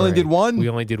side of the Oh, we only break. did one? We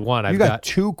only did one. You I've got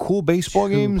 2 cool baseball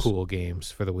two games? cool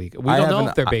games for the week. We I don't know haven't-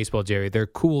 if they're baseball, Jerry. They're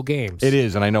cool games. It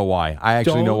is, and I know why. I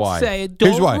actually know Don't why. say it.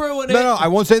 Here's Don't why. ruin it. No, I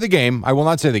won't say the game. I will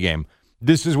not say the game.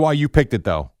 This is why you picked it,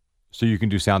 though, so you can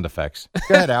do sound effects.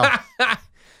 Go ahead, Al.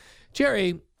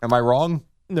 Jerry, Am I wrong?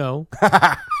 no.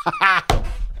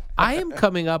 I am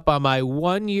coming up on my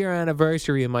 1-year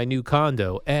anniversary in my new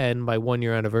condo and my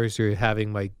 1-year anniversary of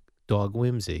having my dog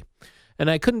Whimsy.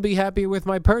 And I couldn't be happier with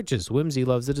my purchase. Whimsy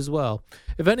loves it as well.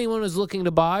 If anyone is looking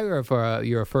to buy or if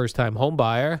you're a first-time home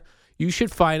buyer, you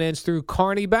should finance through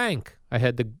Kearney Bank. I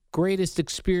had the greatest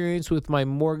experience with my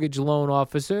mortgage loan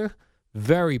officer.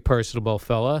 Very personable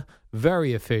fella,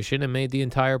 very efficient, and made the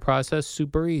entire process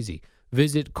super easy.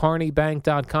 Visit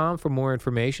KearneyBank.com for more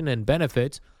information and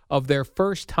benefits of their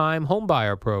first-time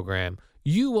homebuyer program.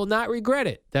 You will not regret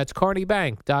it. That's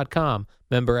KearneyBank.com.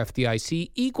 Member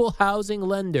FDIC, equal housing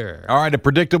lender. All right, a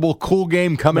predictable, cool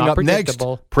game coming Not up next.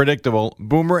 predictable. Predictable.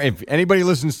 Boomer, if anybody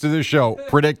listens to this show,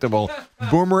 predictable.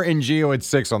 Boomer and Gio at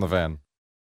 6 on the Fan.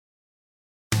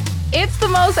 It's the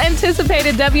most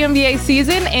anticipated WNBA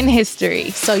season in history.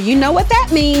 So you know what that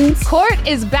means. Court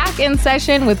is back in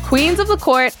session with Queens of the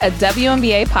Court, a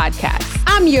WNBA podcast.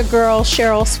 I'm your girl,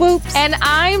 Cheryl Swoops. And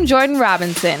I'm Jordan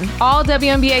Robinson. All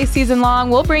WNBA season long,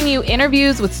 we'll bring you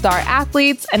interviews with star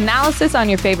athletes, analysis on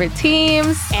your favorite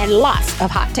teams, and lots of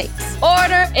hot takes.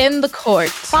 Order in the court.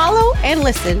 Follow and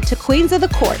listen to Queens of the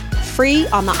Court, free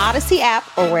on the Odyssey app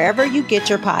or wherever you get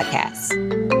your podcasts.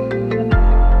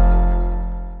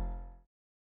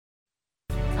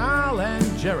 Al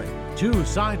and Jerry, 2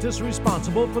 scientists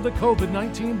responsible for the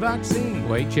COVID-19 vaccine.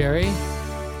 Wait, Jerry.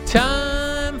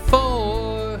 Time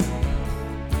for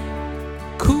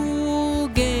cool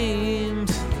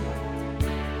games.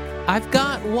 I've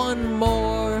got one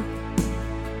more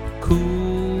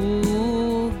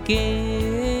cool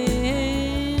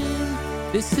game.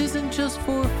 This isn't just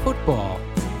for football.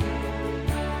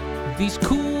 These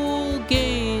cool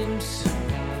games,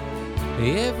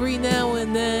 every now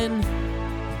and then,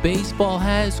 baseball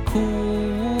has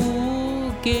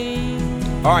cool games.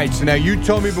 All right, so now you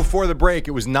told me before the break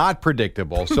it was not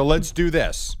predictable, so let's do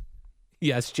this.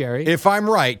 Yes, Jerry. If I'm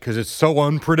right, because it's so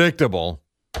unpredictable,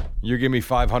 you give me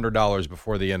 $500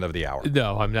 before the end of the hour.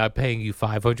 No, I'm not paying you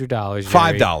 $500. Jerry.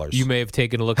 $5. You may have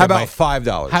taken a look How at about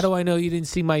 $5? How do I know you didn't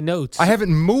see my notes? I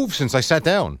haven't moved since I sat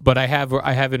down. But I have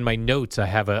in my notes. I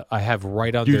have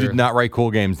right under. You did not write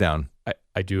cool games down.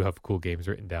 I do have cool games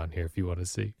written down here if you want to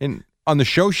see. On the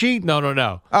show sheet?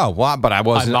 No. Oh, well, but I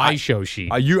wasn't. On my show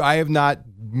sheet. I have not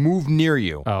move near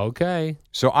you. Okay.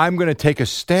 So I'm going to take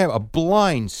a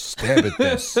blind stab at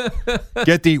this.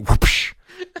 Get the whoosh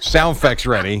sound effects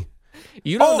ready.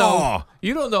 You don't know.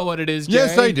 You don't know what it is, Jerry.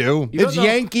 Yes, I do. It's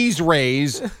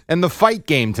Yankees-Rays and the fight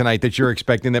game tonight that you're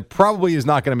expecting that probably is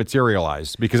not going to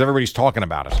materialize because everybody's talking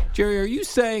about it. Jerry, are you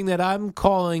saying that I'm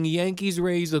calling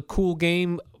Yankees-Rays a cool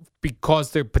game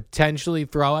because they're potentially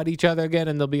throw at each other again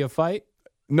and there'll be a fight?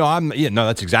 No,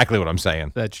 that's exactly what I'm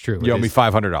saying. That's true. You owe me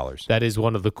 $500. That is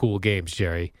one of the cool games,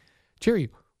 Jerry. Jerry,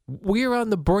 we're on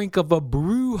the brink of a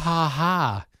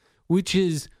brouhaha, which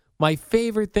is my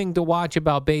favorite thing to watch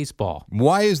about baseball.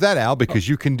 Why is that, Al? Because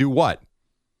you can do what?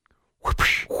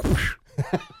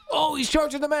 Oh, he's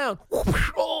charging the mound.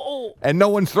 Oh. And no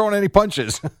one's throwing any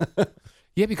punches.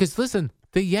 Yeah, because listen,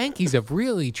 the Yankees have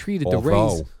really treated the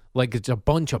Rays like it's a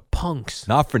bunch of punks.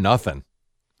 Not for nothing.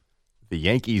 The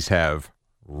Yankees have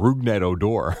Rougned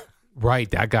Odor. Right,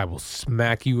 that guy will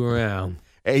smack you around.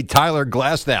 Hey, Tyler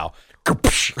Glasnow.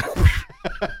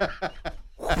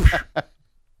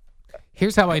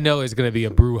 Here's how I know it's going to be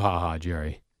a brouhaha,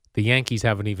 Jerry. The Yankees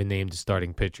haven't even named a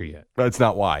starting pitcher yet. That's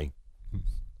not why.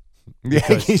 The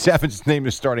Yankees haven't named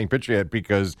a starting pitcher yet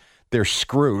because they're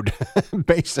screwed,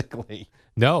 basically.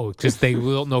 No, just they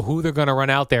don't know who they're going to run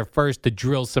out there first to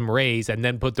drill some Rays and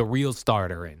then put the real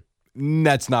starter in.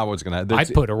 That's not what's going to happen.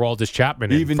 I'd put Aroldis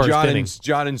Chapman in even first inning.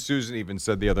 John and Susan even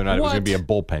said the other night it was going to be a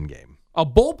bullpen game. A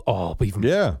bull? Oh, even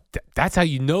yeah. That's how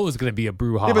you know it's going to be a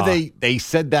brouhaha. Yeah, but they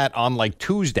said that on like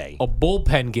Tuesday. A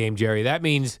bullpen game, Jerry. That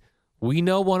means we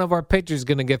know one of our pitchers is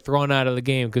going to get thrown out of the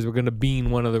game because we're going to bean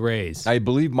one of the Rays. I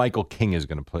believe Michael King is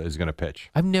going to pitch.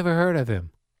 I've never heard of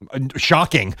him.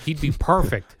 Shocking. He'd be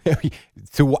perfect.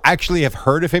 To actually have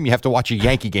heard of him, you have to watch a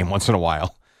Yankee game once in a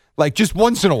while. Like just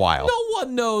once in a while. No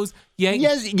one knows.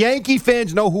 Yes, Yankee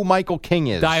fans know who Michael King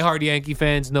is. Diehard Yankee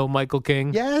fans know Michael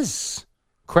King. Yes.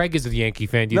 Craig is a Yankee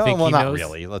fan. Do you think he knows? No, not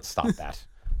really. Let's stop that.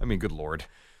 I mean, good Lord.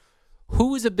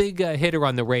 Who is a big hitter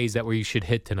on the Rays that we should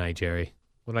hit tonight, Jerry?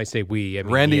 When I say we, I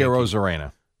mean Randy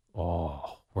Arozarena.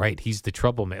 Oh, right. He's the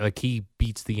troublemaker. Like, he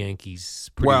beats the Yankees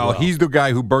pretty well. Well, he's the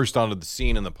guy who burst onto the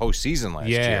scene in the postseason last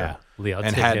year. Yeah,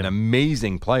 and had an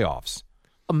amazing playoffs.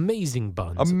 Amazing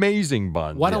buns. Amazing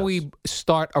buns. Why don't we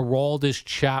start Aroldis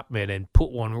Chapman and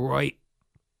put one right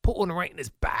in his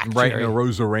back, Right Jerry? in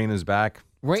Arozarena's back?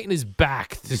 Right in his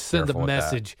back to send a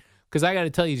message. Because I got to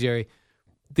tell you, Jerry,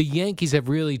 the Yankees have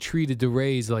really treated the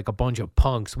Rays like a bunch of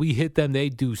punks. We hit them, they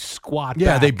do squat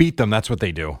Yeah, back. they beat them. That's what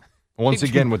they do. Once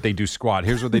again, what they do squat.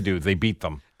 Here's what they do. They beat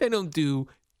them. They don't do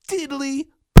diddly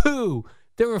poo.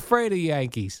 They're afraid of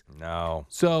Yankees. No.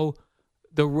 So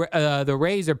the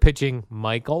Rays are pitching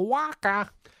Michael Wacha,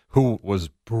 who was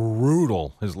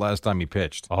brutal his last time he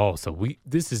pitched. Oh, so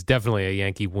this is definitely a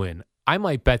Yankee win. I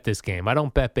might bet this game. I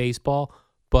don't bet baseball,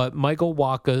 but Michael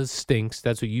Wacha stinks.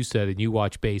 That's what you said, and you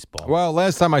watch baseball. Well,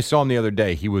 last time I saw him the other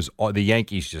day, the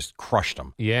Yankees just crushed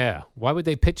him. Yeah. Why would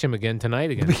they pitch him again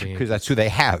tonight against the Yankees? Because that's who they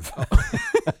have.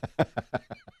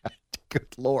 Good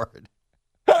Lord.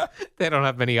 They don't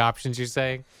have many options, you're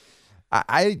saying?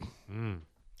 I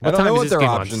What don't time know is what this their game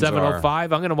on? options 7:05? I'm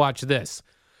going to watch this.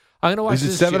 I'm going to watch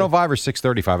this. this. Is it 7:05 or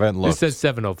 6:35? I haven't looked. It says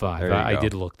 7:05. I go.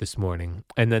 did look this morning.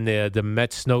 And then the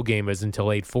Mets snow game is until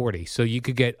 8:40. So you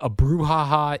could get a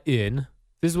brouhaha in.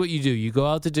 This is what you do. You go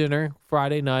out to dinner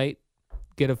Friday night,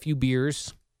 get a few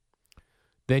beers.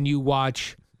 Then you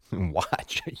watch.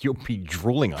 You'll be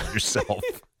drooling on yourself.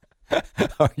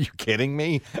 Are you kidding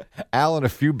me? Al and a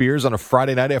few beers on a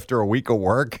Friday night after a week of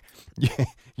work?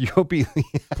 You'll be.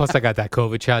 Plus, I got that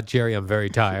COVID shot, Jerry. I'm very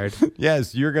tired.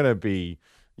 Yes, you're gonna be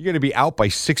out by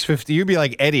 6:50. You'd be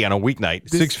like Eddie on a weeknight.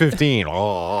 6:15.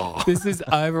 Oh, this is.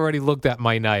 I've already looked at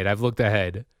my night. I've looked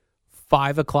ahead.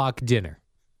 5 o'clock dinner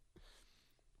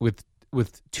with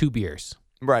 2 beers.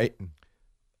 Right.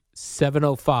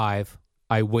 7:05.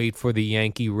 I wait for the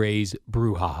Yankee Rays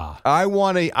brouhaha. I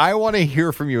want to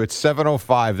hear from you at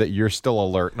 7:05 that you're still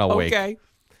alert and awake. Okay.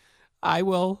 I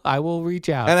will reach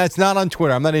out. And that's not on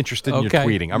Twitter. I'm not interested in your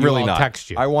tweeting. I'm really not. I'll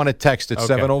text you. I want to text at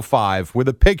 7:05 with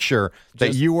a picture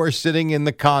that you are sitting in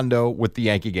the condo with the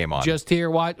Yankee game on. Just here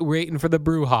waiting for the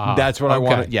brouhaha. That's what I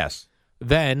want. Yes.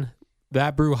 Then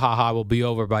that brouhaha will be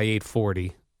over by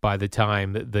 8:40 by the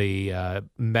time the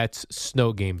Mets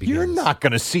snow game begins. You're not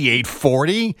going to see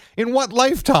 8:40 in what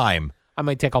lifetime? I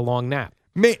might take a long nap.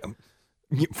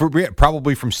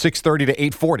 Probably from 6:30 to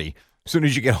 8:40 as soon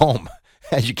as you get home.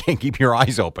 As you can't keep your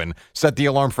eyes open. Set the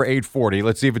alarm for 8:40.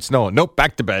 Let's see if it's snowing. Nope,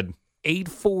 back to bed.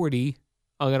 8:40,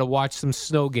 I'm going to watch some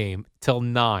snow game till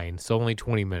 9, so only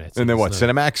 20 minutes. And then what,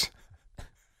 Cinemax?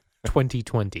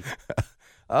 2020.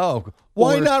 Oh,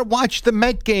 why Or not watch the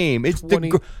Met game? It's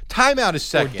 20 time out a Or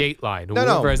second. Dateline. No,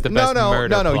 Whoever has the best murder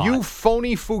plot. You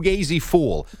phony fugazi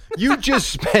fool. You just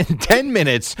spent 10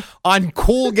 minutes on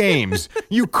cool games.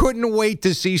 You couldn't wait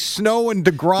to see Snow and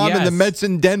DeGrom and the Yes. Mets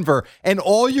in Denver, and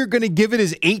all you're going to give it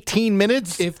is 18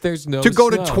 minutes If there's no to go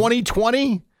snow. to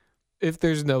 2020? If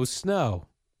there's no snow.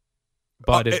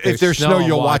 But if there's snow, I'm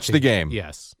you'll watch watching. the game.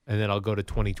 Yes. And then I'll go to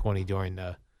 2020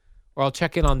 or I'll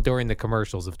check in on during the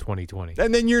commercials of 2020.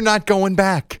 And then you're not going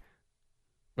back.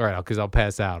 All right, because I'll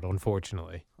pass out,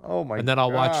 unfortunately. Oh, my God. And then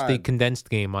I'll watch the condensed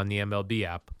game on the MLB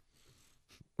app,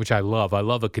 which I love. I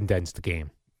love a condensed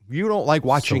game. You don't like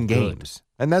watching So good. games,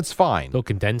 and that's fine. So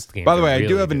condensed games. By the way, I do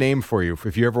really have a name for you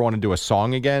if you ever want to do a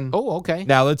song again. Oh, okay.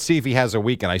 Now, let's see if he has a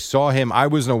week. And I saw him. I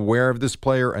wasn't aware of this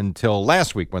player until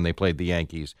last week when they played the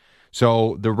Yankees.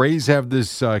 So the Rays have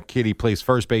this kid. He plays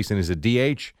first base and is a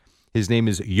DH. His name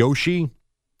is Yoshi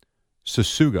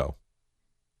Susugo.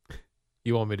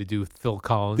 You want me to do Phil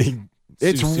Collins?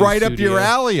 It's right up your Studio?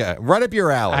 alley. Right up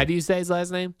your alley. How do you say his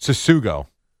last name? Susugo.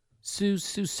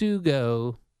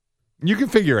 Susugo. You can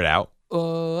figure it out.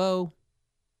 Oh.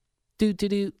 Do.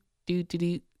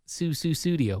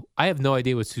 Susudio. I have no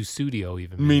idea what Susudio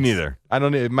even means. Me neither. I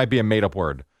don't. It might be a made up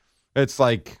word. It's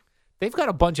like They've got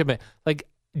a bunch of like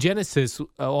Genesis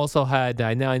also had.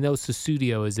 I know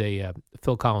Susudio is a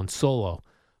Phil Collins solo,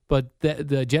 but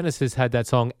the Genesis had that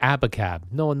song Abacab.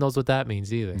 No one knows what that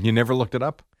means either. you never looked it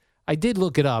up. I did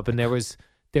look it up, and there was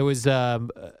a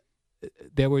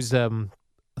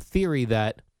theory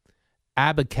that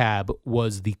Abacab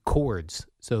was the chords.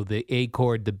 So the A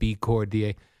chord, the B chord, the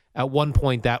A. At one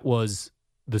point, that was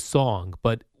the song,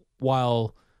 but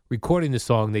while recording the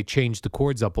song, they changed the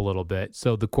chords up a little bit.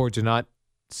 So the chords are not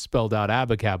spelled out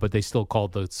Abacab, but they still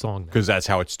called the song that. Because that's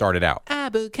how it started out.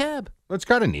 Abacab. That's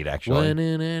kind of neat, actually. When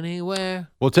in anywhere.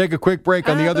 We'll take a quick break.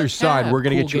 On the other side, we're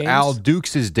going to Cool get you games. Al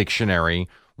Dukes' dictionary,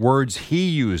 words he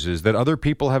uses that other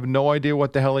people have no idea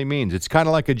what the hell he means. It's kind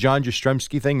of like a John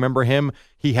Jastrzemski thing. Remember him?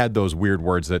 He had those weird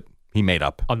words that he made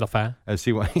up. On the fa.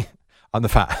 See what on the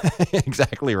fat.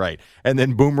 Exactly right. And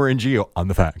then Boomer and Gio on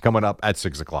the fat coming up at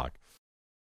 6 o'clock.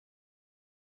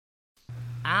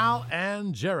 Al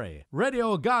and Jerry.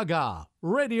 Radio Gaga.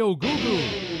 Radio Goo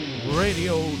Goo.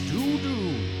 Radio Doo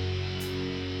Doo.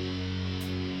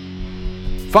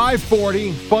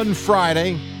 5:40, Fun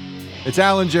Friday. It's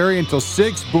Al and Jerry until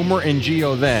 6. Boomer and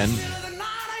Gio then.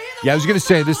 Yeah, I was going to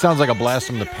say, this sounds like a blast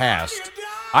from the past.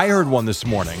 I heard one this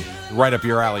morning, right up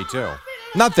your alley, too.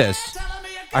 Not this.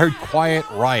 I heard Quiet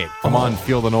Riot. Come on,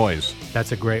 feel the noise.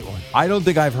 That's a great one. I don't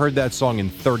think I've heard that song in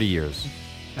 30 years.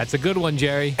 That's a good one,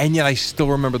 Jerry. And yet I still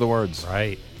remember the words.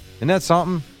 Right. Isn't that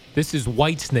something? This is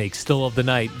Whitesnake, Still of the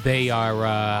Night. They are,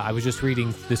 I was just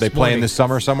reading this They play in morning. this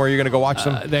summer somewhere? You're going to go watch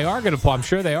them? They are going to. I'm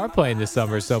sure they are playing this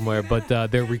summer somewhere. But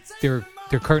they're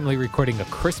currently recording a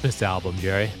Christmas album,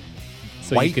 Jerry.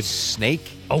 So White you could,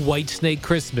 Snake? a White Snake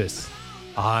Christmas.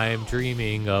 I'm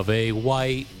dreaming of a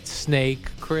white snake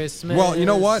Christmas. Well, you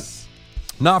know what?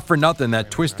 Not for nothing.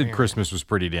 That Twisted Christmas was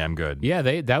pretty damn good. Yeah,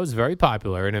 that was very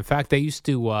popular, and in fact, they used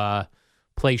to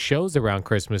play shows around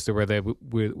Christmas where they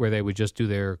would just do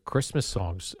their Christmas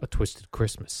songs, a Twisted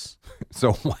Christmas.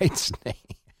 So White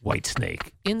Snake. White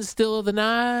Snake in the still of the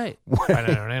night.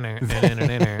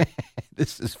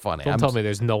 This is funny. Don't tell me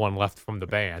there's no one left from the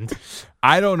band.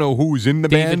 I don't know who's in the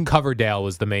David band. Coverdale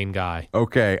was the main guy.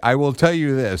 Okay, I will tell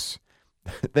you this.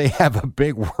 They have a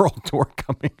big world tour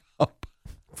coming up.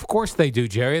 Of course they do,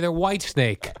 Jerry. They're White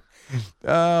Snake.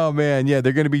 Oh, man. Yeah,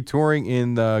 they're going to be touring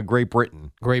in Great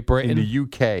Britain. Great Britain. In the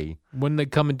UK. When they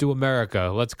come into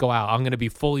America, let's go out. I'm going to be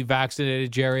fully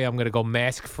vaccinated, Jerry. I'm going to go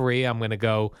mask-free. I'm going to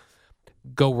go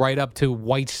right up to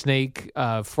White Snake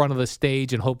front of the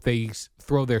stage and hope they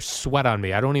throw their sweat on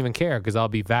me. I don't even care because I'll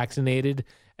be vaccinated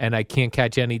and I can't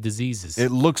catch any diseases.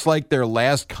 It looks like their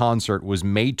last concert was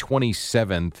May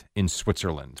 27th in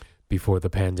Switzerland. Before the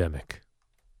pandemic.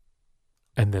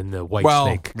 And then the White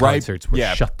Snake concerts were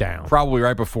shut down. Probably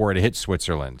right before it hit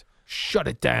Switzerland. Shut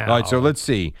it down. All right, so let's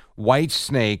see. White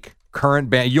Snake, current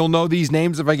band. You'll know these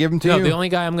names if I give them to you? No, the only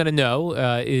guy I'm going to know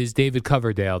is David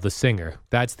Coverdale, the singer.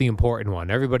 That's the important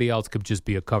one. Everybody else could just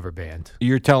be a cover band.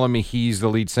 You're telling me he's the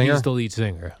lead singer? He's the lead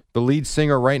singer. The lead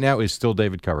singer right now is still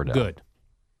David Coverdale. Good.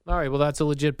 All right, well, that's a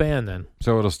legit band then.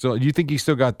 So it'll still. Do you think he's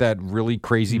still got that really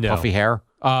crazy puffy hair?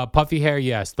 Puffy hair,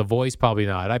 yes. The voice, probably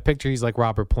not. I picture he's like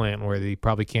Robert Plant, where he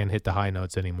probably can't hit the high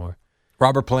notes anymore.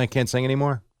 Robert Plant can't sing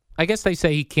anymore? I guess they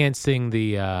say he can't sing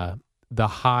the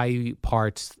high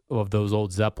parts of those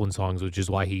old Zeppelin songs, which is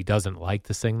why he doesn't like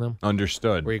to sing them.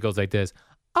 Understood. Where he goes like this.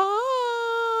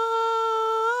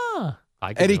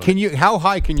 Eddie, how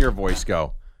high can your voice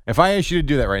go? If I asked you to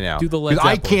do that right now, Do the Led 'cause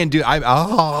I Zeppelin. can't do.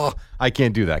 I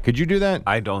can't do that. Could you do that?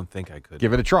 I don't think I could.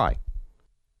 Give it a try.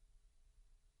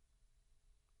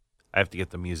 I have to get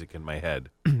the music in my head.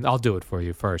 I'll do it for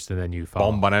you first, and then you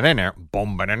follow. Boom, ba-na-na-na,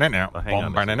 boom, ba-na-na-na, Well, hang on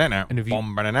boom, a second. ba-na-na-na, And if you-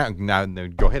 boom, ba-na-na. Now,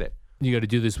 go hit it. You got to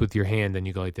do this with your hand, and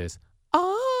you go like this.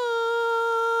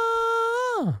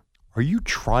 Are you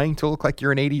trying to look like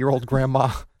you're an 80-year-old grandma?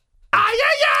 All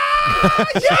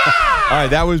right,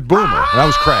 that was Boomer. That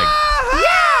was Craig.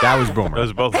 That was Boomer.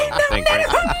 Those both of them, I think, right?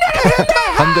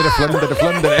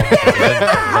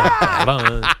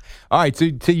 All right, so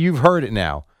you've heard it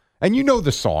now. And you know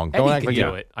the song. Don't Eddie act can like do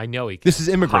you- it. I know he can. This is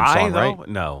Immigrant High, Song, though? right?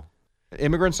 No.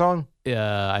 Immigrant Song?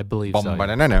 I believe Boom, so.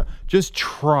 ba-na-na-na. Just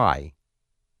try.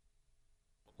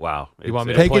 Wow. You want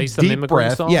me to Take play a some deep Immigrant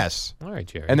breath. Song? Yes. All right,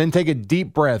 Jerry. And then take a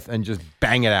deep breath and just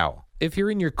bang it out. if you're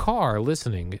in your car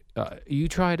listening, you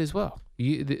try it as well.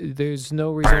 There's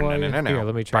no reason why. Here,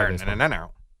 let me try this one.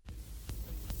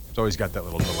 It's always got that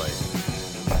little delay.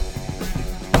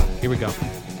 Here we go.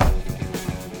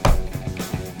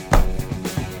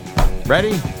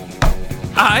 Ready?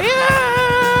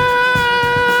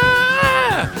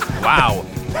 Wow.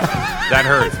 That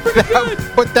hurt.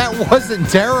 But that wasn't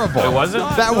terrible. It wasn't?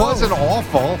 That wasn't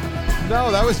awful.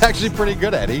 No, that was actually pretty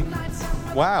good, Eddie.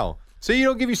 Wow. So you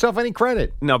don't give yourself any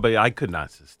credit. No, but I could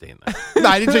not sustain that. No,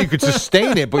 I didn't say you could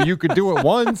sustain it, but you could do it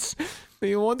once.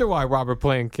 You wonder why Robert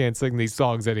Plant can't sing these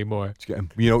songs anymore.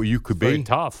 You know what you could Very be?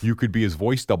 tough. You could be his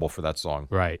voice double for that song.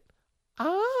 Right.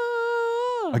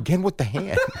 Again with the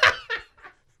hand.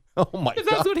 Oh, my God.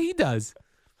 That's what he does.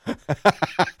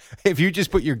 If you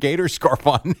just put your gator scarf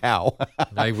on now,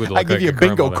 I would. I give you a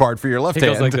bingo card for your left he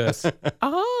hand. goes like this.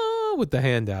 With the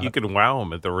hand out. You can wow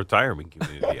him at the retirement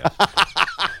community.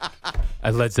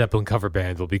 A Led Zeppelin cover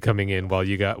band will be coming in while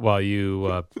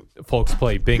you folks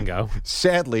play bingo.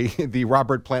 Sadly, the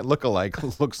Robert Plant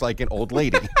lookalike looks like an old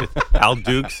lady. Al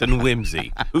Dukes and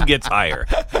Whimsy. Who gets higher?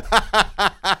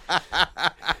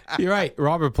 You're right.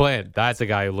 Robert Plant. That's a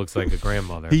guy who looks like a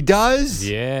grandmother. He does?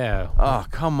 Yeah. Oh,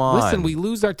 come on. Listen, we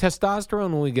lose our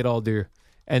testosterone when we get older,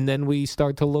 and then we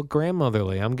start to look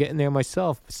grandmotherly. I'm getting there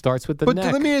myself. It starts with the But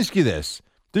neck. let me ask you this.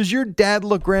 Does your dad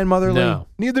look grandmotherly? No.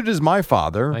 Neither does my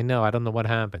father. I know. I don't know what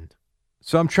happened.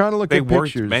 So I'm trying to look They at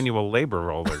worked pictures. manual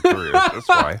labor all their careers. That's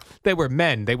why. They were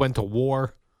men. They went to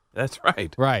war. That's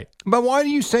right. Right. But why do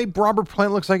you say Robert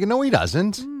Plant looks like it? No, he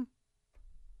doesn't.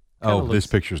 Oh, this looks-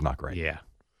 picture's not great. Yeah.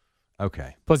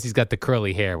 Okay. Plus, he's got the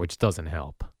curly hair, which doesn't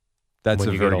help. That's when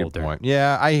a you very get good older. point.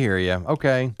 Yeah, I hear you.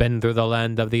 Okay. Been through the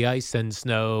land of the ice and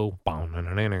snow.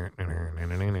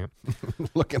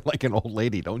 Looking like an old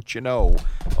lady, don't you know?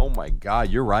 Oh, my God.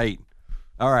 You're right.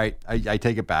 All right. I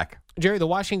take it back. Jerry, the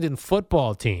Washington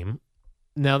football team.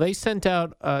 Now they sent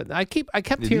out. I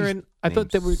kept These hearing. I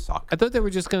thought they were. suck. I thought they were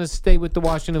just going to stay with the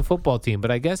Washington football team,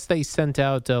 but I guess they sent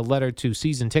out a letter to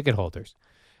season ticket holders,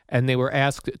 and they were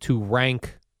asked to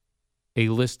rank a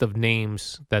list of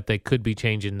names that they could be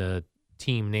changing the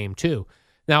team name to.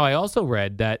 Now, I also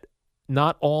read that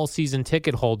not all season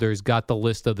ticket holders got the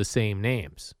list of the same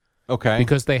names Okay.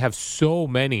 because they have so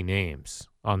many names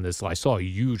on this. I saw a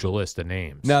huge list of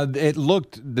names. Now, the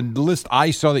list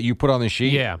I saw that you put on the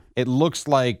sheet, Yeah. it looks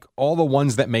like all the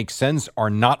ones that make sense are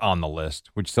not on the list,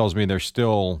 which tells me they're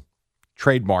still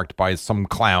trademarked by some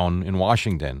clown in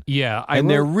Washington. Yeah, And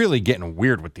they're really getting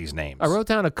weird with these names. I wrote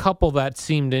down a couple that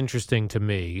seemed interesting to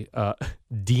me.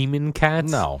 Demon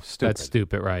Cats. No, stupid. That's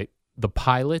stupid, right? The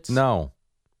Pilots. No.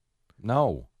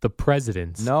 The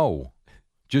Presidents. No.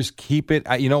 Just keep it.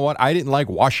 You know what? I didn't like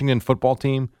Washington football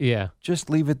team. Yeah. Just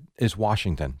leave it as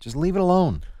Washington. Just leave it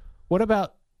alone. What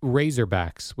about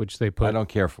Razorbacks, which they put? I don't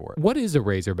care for it. What is a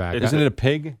Razorback? It Isn't it a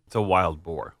pig? It's a wild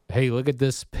boar. Hey, look at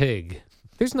this pig.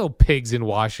 There's no pigs in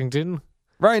Washington.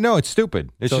 Right. No, it's stupid.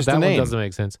 It's so just that a name. one doesn't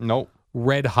make sense. Nope.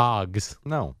 Red Hogs.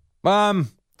 No.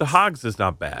 The Hogs is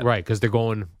not bad. Right, because they're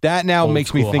going. That now Old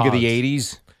makes me school think of the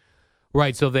Hogs. 80s.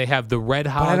 Right, so they have the Red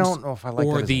Hogs. I don't know if I like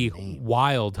or that as a the name.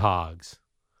 Wild Hogs.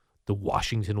 The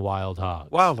Washington Wild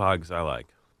Hogs. Wild Hogs I like.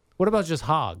 What about just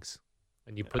Hogs?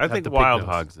 And you put I have think the pig Wild nose.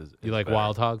 Hogs is You like better.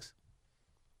 Wild Hogs?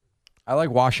 I like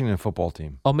Washington football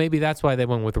team. Oh, maybe that's why they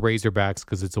went with Razorbacks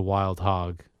because it's a wild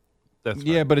hog. That's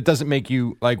Yeah, but it doesn't make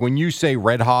you like when you say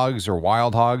Red Hogs or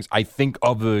Wild Hogs. I think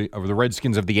of the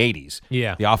Redskins of the 80s.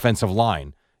 Yeah. The offensive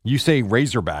line. You say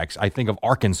Razorbacks, I think of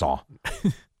Arkansas.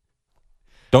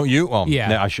 Don't you? Well, Yeah.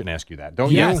 no, I shouldn't ask you that. Don't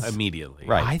Yes. you? immediately.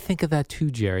 Right. I think of that too,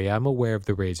 Jerry. I'm aware of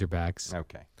the Razorbacks.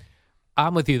 Okay.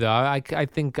 I'm with you, though. I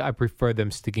think I prefer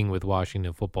them sticking with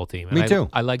Washington football team. And Me too.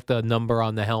 I like the number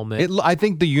on the helmet. I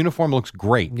think the uniform looks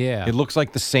great. Yeah. It looks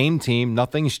like the same team.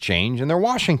 Nothing's changed, and they're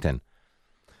Washington.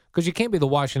 Because you can't be the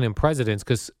Washington Presidents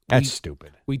because That's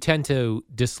stupid. We tend to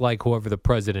dislike whoever the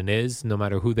president is, no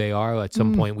matter who they are. At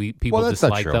some point, people that's not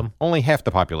dislike true. them. Only half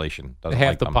the population doesn't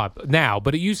Half like the them. now,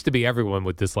 but it used to be everyone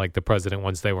would dislike the president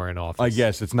once they were in office. I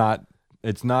guess it's not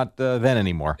then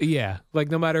anymore. Yeah, like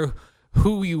no matter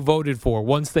who you voted for,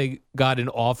 once they got in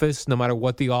office, no matter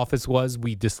what the office was,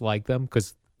 we disliked them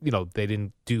because they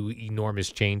didn't do enormous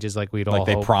changes like we'd all Like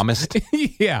they hoped. promised.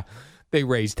 Yeah, they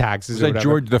raised taxes. Was or that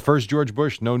whatever. the first George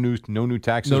Bush? No new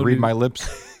taxes. No Read new- my lips.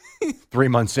 3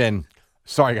 months in.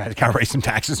 Sorry, guys, gotta raise some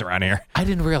taxes around here. I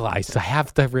didn't realize I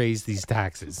have to raise these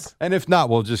taxes. And if not,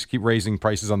 we'll just keep raising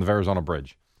prices on the Verrazano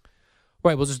Bridge.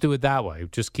 Right, we'll just do it that way.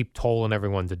 Just keep tolling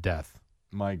everyone to death.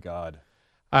 My God.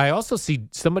 I also see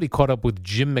somebody caught up with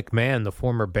Jim McMahon, the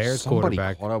former Bears Somebody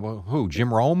quarterback. caught up with who?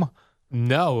 Jim Rome?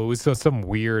 No, it was some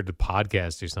weird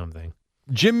podcast or something.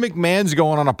 Jim McMahon's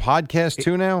going on a podcast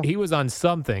too now? He was on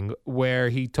something where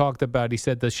he talked about, he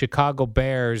said the Chicago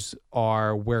Bears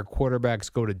are where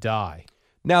quarterbacks go to die.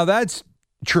 Now, that's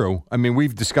true. I mean,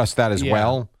 we've discussed that as Yeah.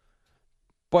 well.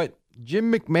 But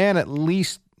Jim McMahon, at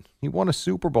least, he won a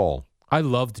Super Bowl. I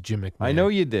loved Jim McMahon. I know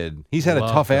you did. He's had a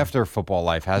Loved tough him. after football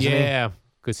life, hasn't he? Yeah,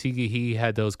 because he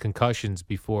had those concussions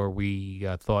before we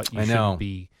thought you I know. shouldn't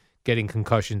be getting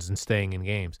concussions and staying in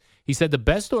games. He said the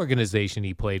best organization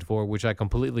he played for, which I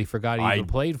completely forgot he even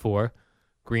played for,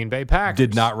 Green Bay Packers.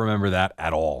 Did not remember that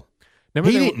at all.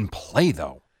 Remember He they- didn't play,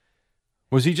 though.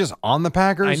 Was he just on the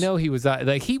Packers? I know he was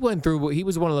he went through. He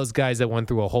was one of those guys that went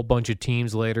through a whole bunch of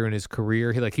teams later in his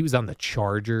career. He was on the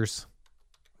Chargers,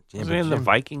 Was he in the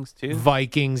Vikings too?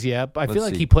 Vikings. Yep, I feel Let's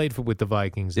like see. he played with the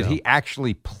Vikings. Did though. he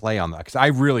actually play on that? Because I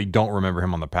really don't remember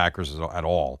him on the Packers at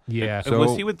all. Yeah. So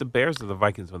was he with the Bears or the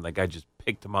Vikings when that guy just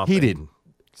picked him up? he and didn't.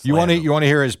 You want slammed to him?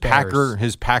 hear his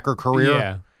Bears. Packer career?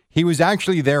 Yeah. He was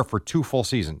actually there for 2 full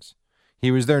seasons.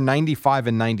 He was there 95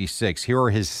 and 96. Here are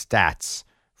his stats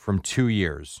from 2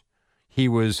 years. He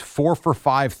was 4 for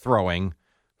 5 throwing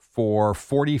for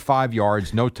 45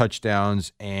 yards, no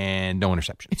touchdowns, and no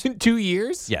interceptions. in 2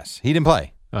 years? Yes, he didn't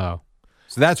play. Oh,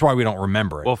 So that's why we don't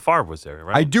remember it. Well, Favre was there,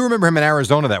 right? I do remember him in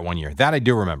Arizona that one year. That I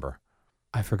do remember.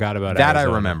 I forgot about That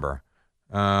Arizona. I remember.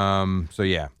 So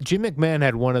yeah. Jim McMahon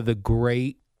had one of the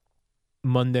great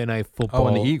Monday Night Football. Oh,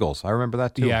 and the Eagles. I remember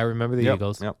that too. Yeah, I remember the Yep,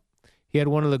 Eagles. Yep. He had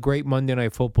one of the great Monday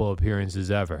Night Football appearances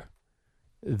ever.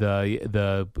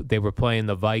 They were playing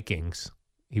the Vikings.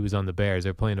 He was on the Bears. They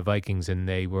were playing the Vikings, and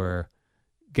they were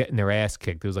getting their ass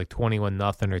kicked. It was like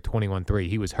 21-0 or 21-3.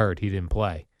 He was hurt. He didn't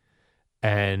play,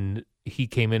 and he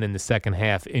came in the second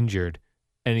half injured,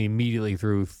 and he immediately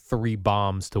threw 3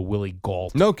 bombs to Willie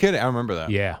Gault. No kidding. I remember that.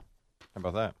 Yeah, How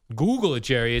about that? Google it,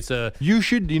 Jerry. It's a You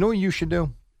know what you should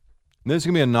do? This is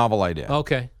going to be a novel idea.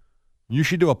 okay. You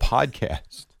should do a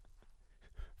podcast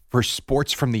for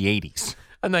sports from the 80s.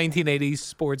 A 1980s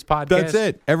sports podcast. That's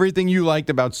it. Everything you liked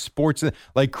about sports.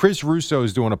 Like Chris Russo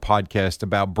is doing a podcast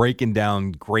about breaking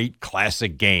down great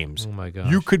classic games. Oh, my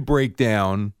gosh. You could break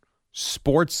down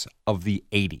sports of the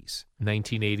 80s.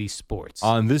 1980s sports.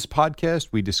 On this podcast,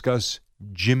 we discuss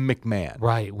Jim McMahon.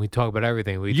 Right. We talk about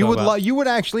everything. We You talk would about, you would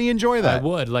actually enjoy that. I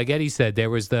would. Like Eddie said, they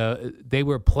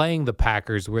were playing the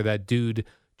Packers where that dude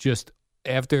just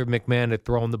after McMahon had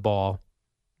thrown the ball,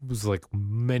 it was like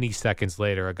many seconds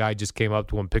later, a guy just came up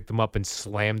to him, picked him up, and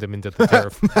slammed him into the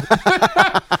turf.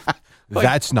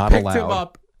 That's not picked allowed. him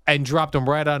up and dropped him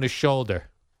right on his shoulder.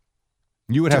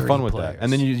 You would have fun Dirty with players. that.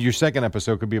 And then your second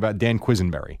episode could be about Dan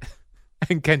Quisenberry.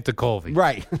 And Kent Colvey.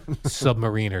 Right.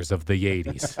 Submariners of the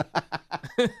 80s.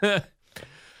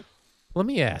 Let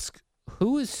me ask,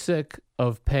 who is sick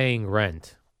of paying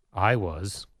rent? I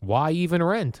was. Why even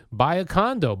rent? Buy a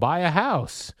condo, buy a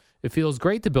house. It feels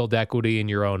great to build equity in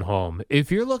your own home. If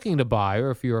you're looking to buy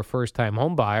or if you're a first-time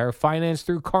home buyer, finance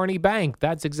through Carney Bank.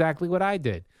 That's exactly what I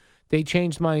did. They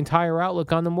changed my entire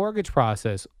outlook on the mortgage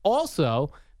process.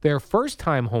 Also, their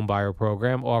first-time home buyer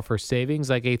program offers savings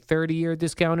like a 30-year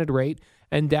discounted rate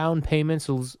and down payments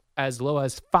as low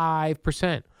as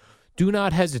 5%. Do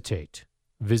not hesitate.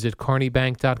 Visit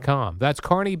carneybank.com. That's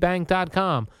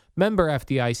carneybank.com. Member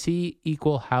FDIC,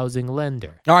 equal housing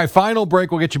lender. All right, final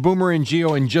break. We'll get you Boomer and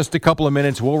Gio in just a couple of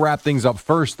minutes. We'll wrap things up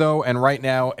first, though. And right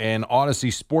now, an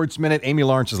Odyssey Sports Minute. Amy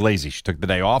Lawrence is lazy. She took the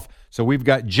day off. So we've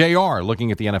got JR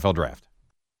looking at the NFL draft.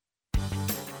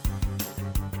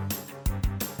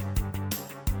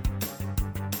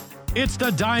 It's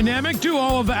the dynamic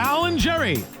duo of Al and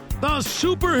Jerry, the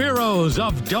superheroes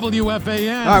of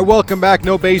WFAN. All right, welcome back.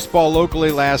 No baseball locally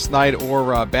last night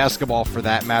or basketball for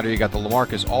that matter. You got the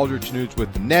LaMarcus Aldridge news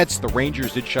with the Nets. The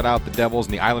Rangers did shut out the Devils,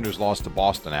 and the Islanders lost to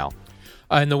Boston, Al.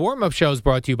 And the warm-up show is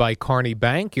brought to you by Kearney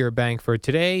Bank, your bank for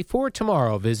today, for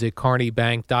tomorrow. Visit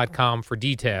kearneybank.com for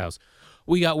details.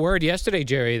 We got word yesterday,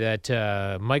 Jerry,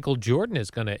 that Michael Jordan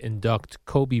is going to induct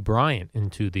Kobe Bryant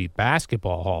into the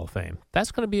Basketball Hall of Fame.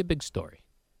 That's going to be a big story.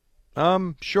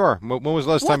 Sure. When was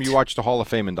the last time you watched the Hall of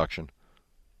Fame induction?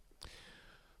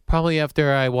 Probably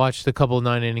after I watched a couple of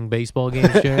 9-inning baseball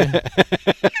games, Jerry.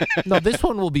 No, this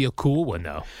one will be a cool one,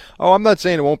 though. Oh, I'm not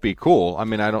saying it won't be cool. I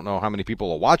mean, I don't know how many people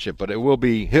will watch it, but it will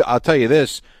be. I'll tell you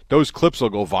this, those clips will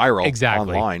go viral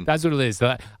online. That's what it is.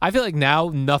 I feel like now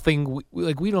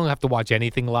we don't have to watch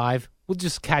anything live. We'll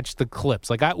just catch the clips.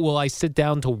 Will I sit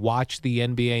down to watch the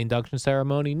NBA induction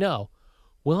ceremony? No.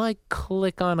 Will I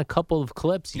click on a couple of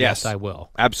clips? Yes, I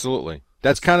will. Absolutely.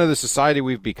 That's kind of the society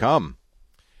we've become.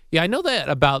 Yeah, I know that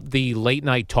about the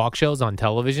late-night talk shows on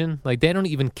television. They don't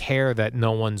even care that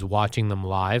no one's watching them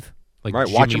live. Right,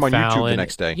 Jimmy watch them on Fallon. YouTube the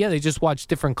next day. Yeah, they just watch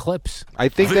different clips.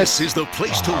 This is the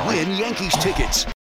place to win Yankees tickets.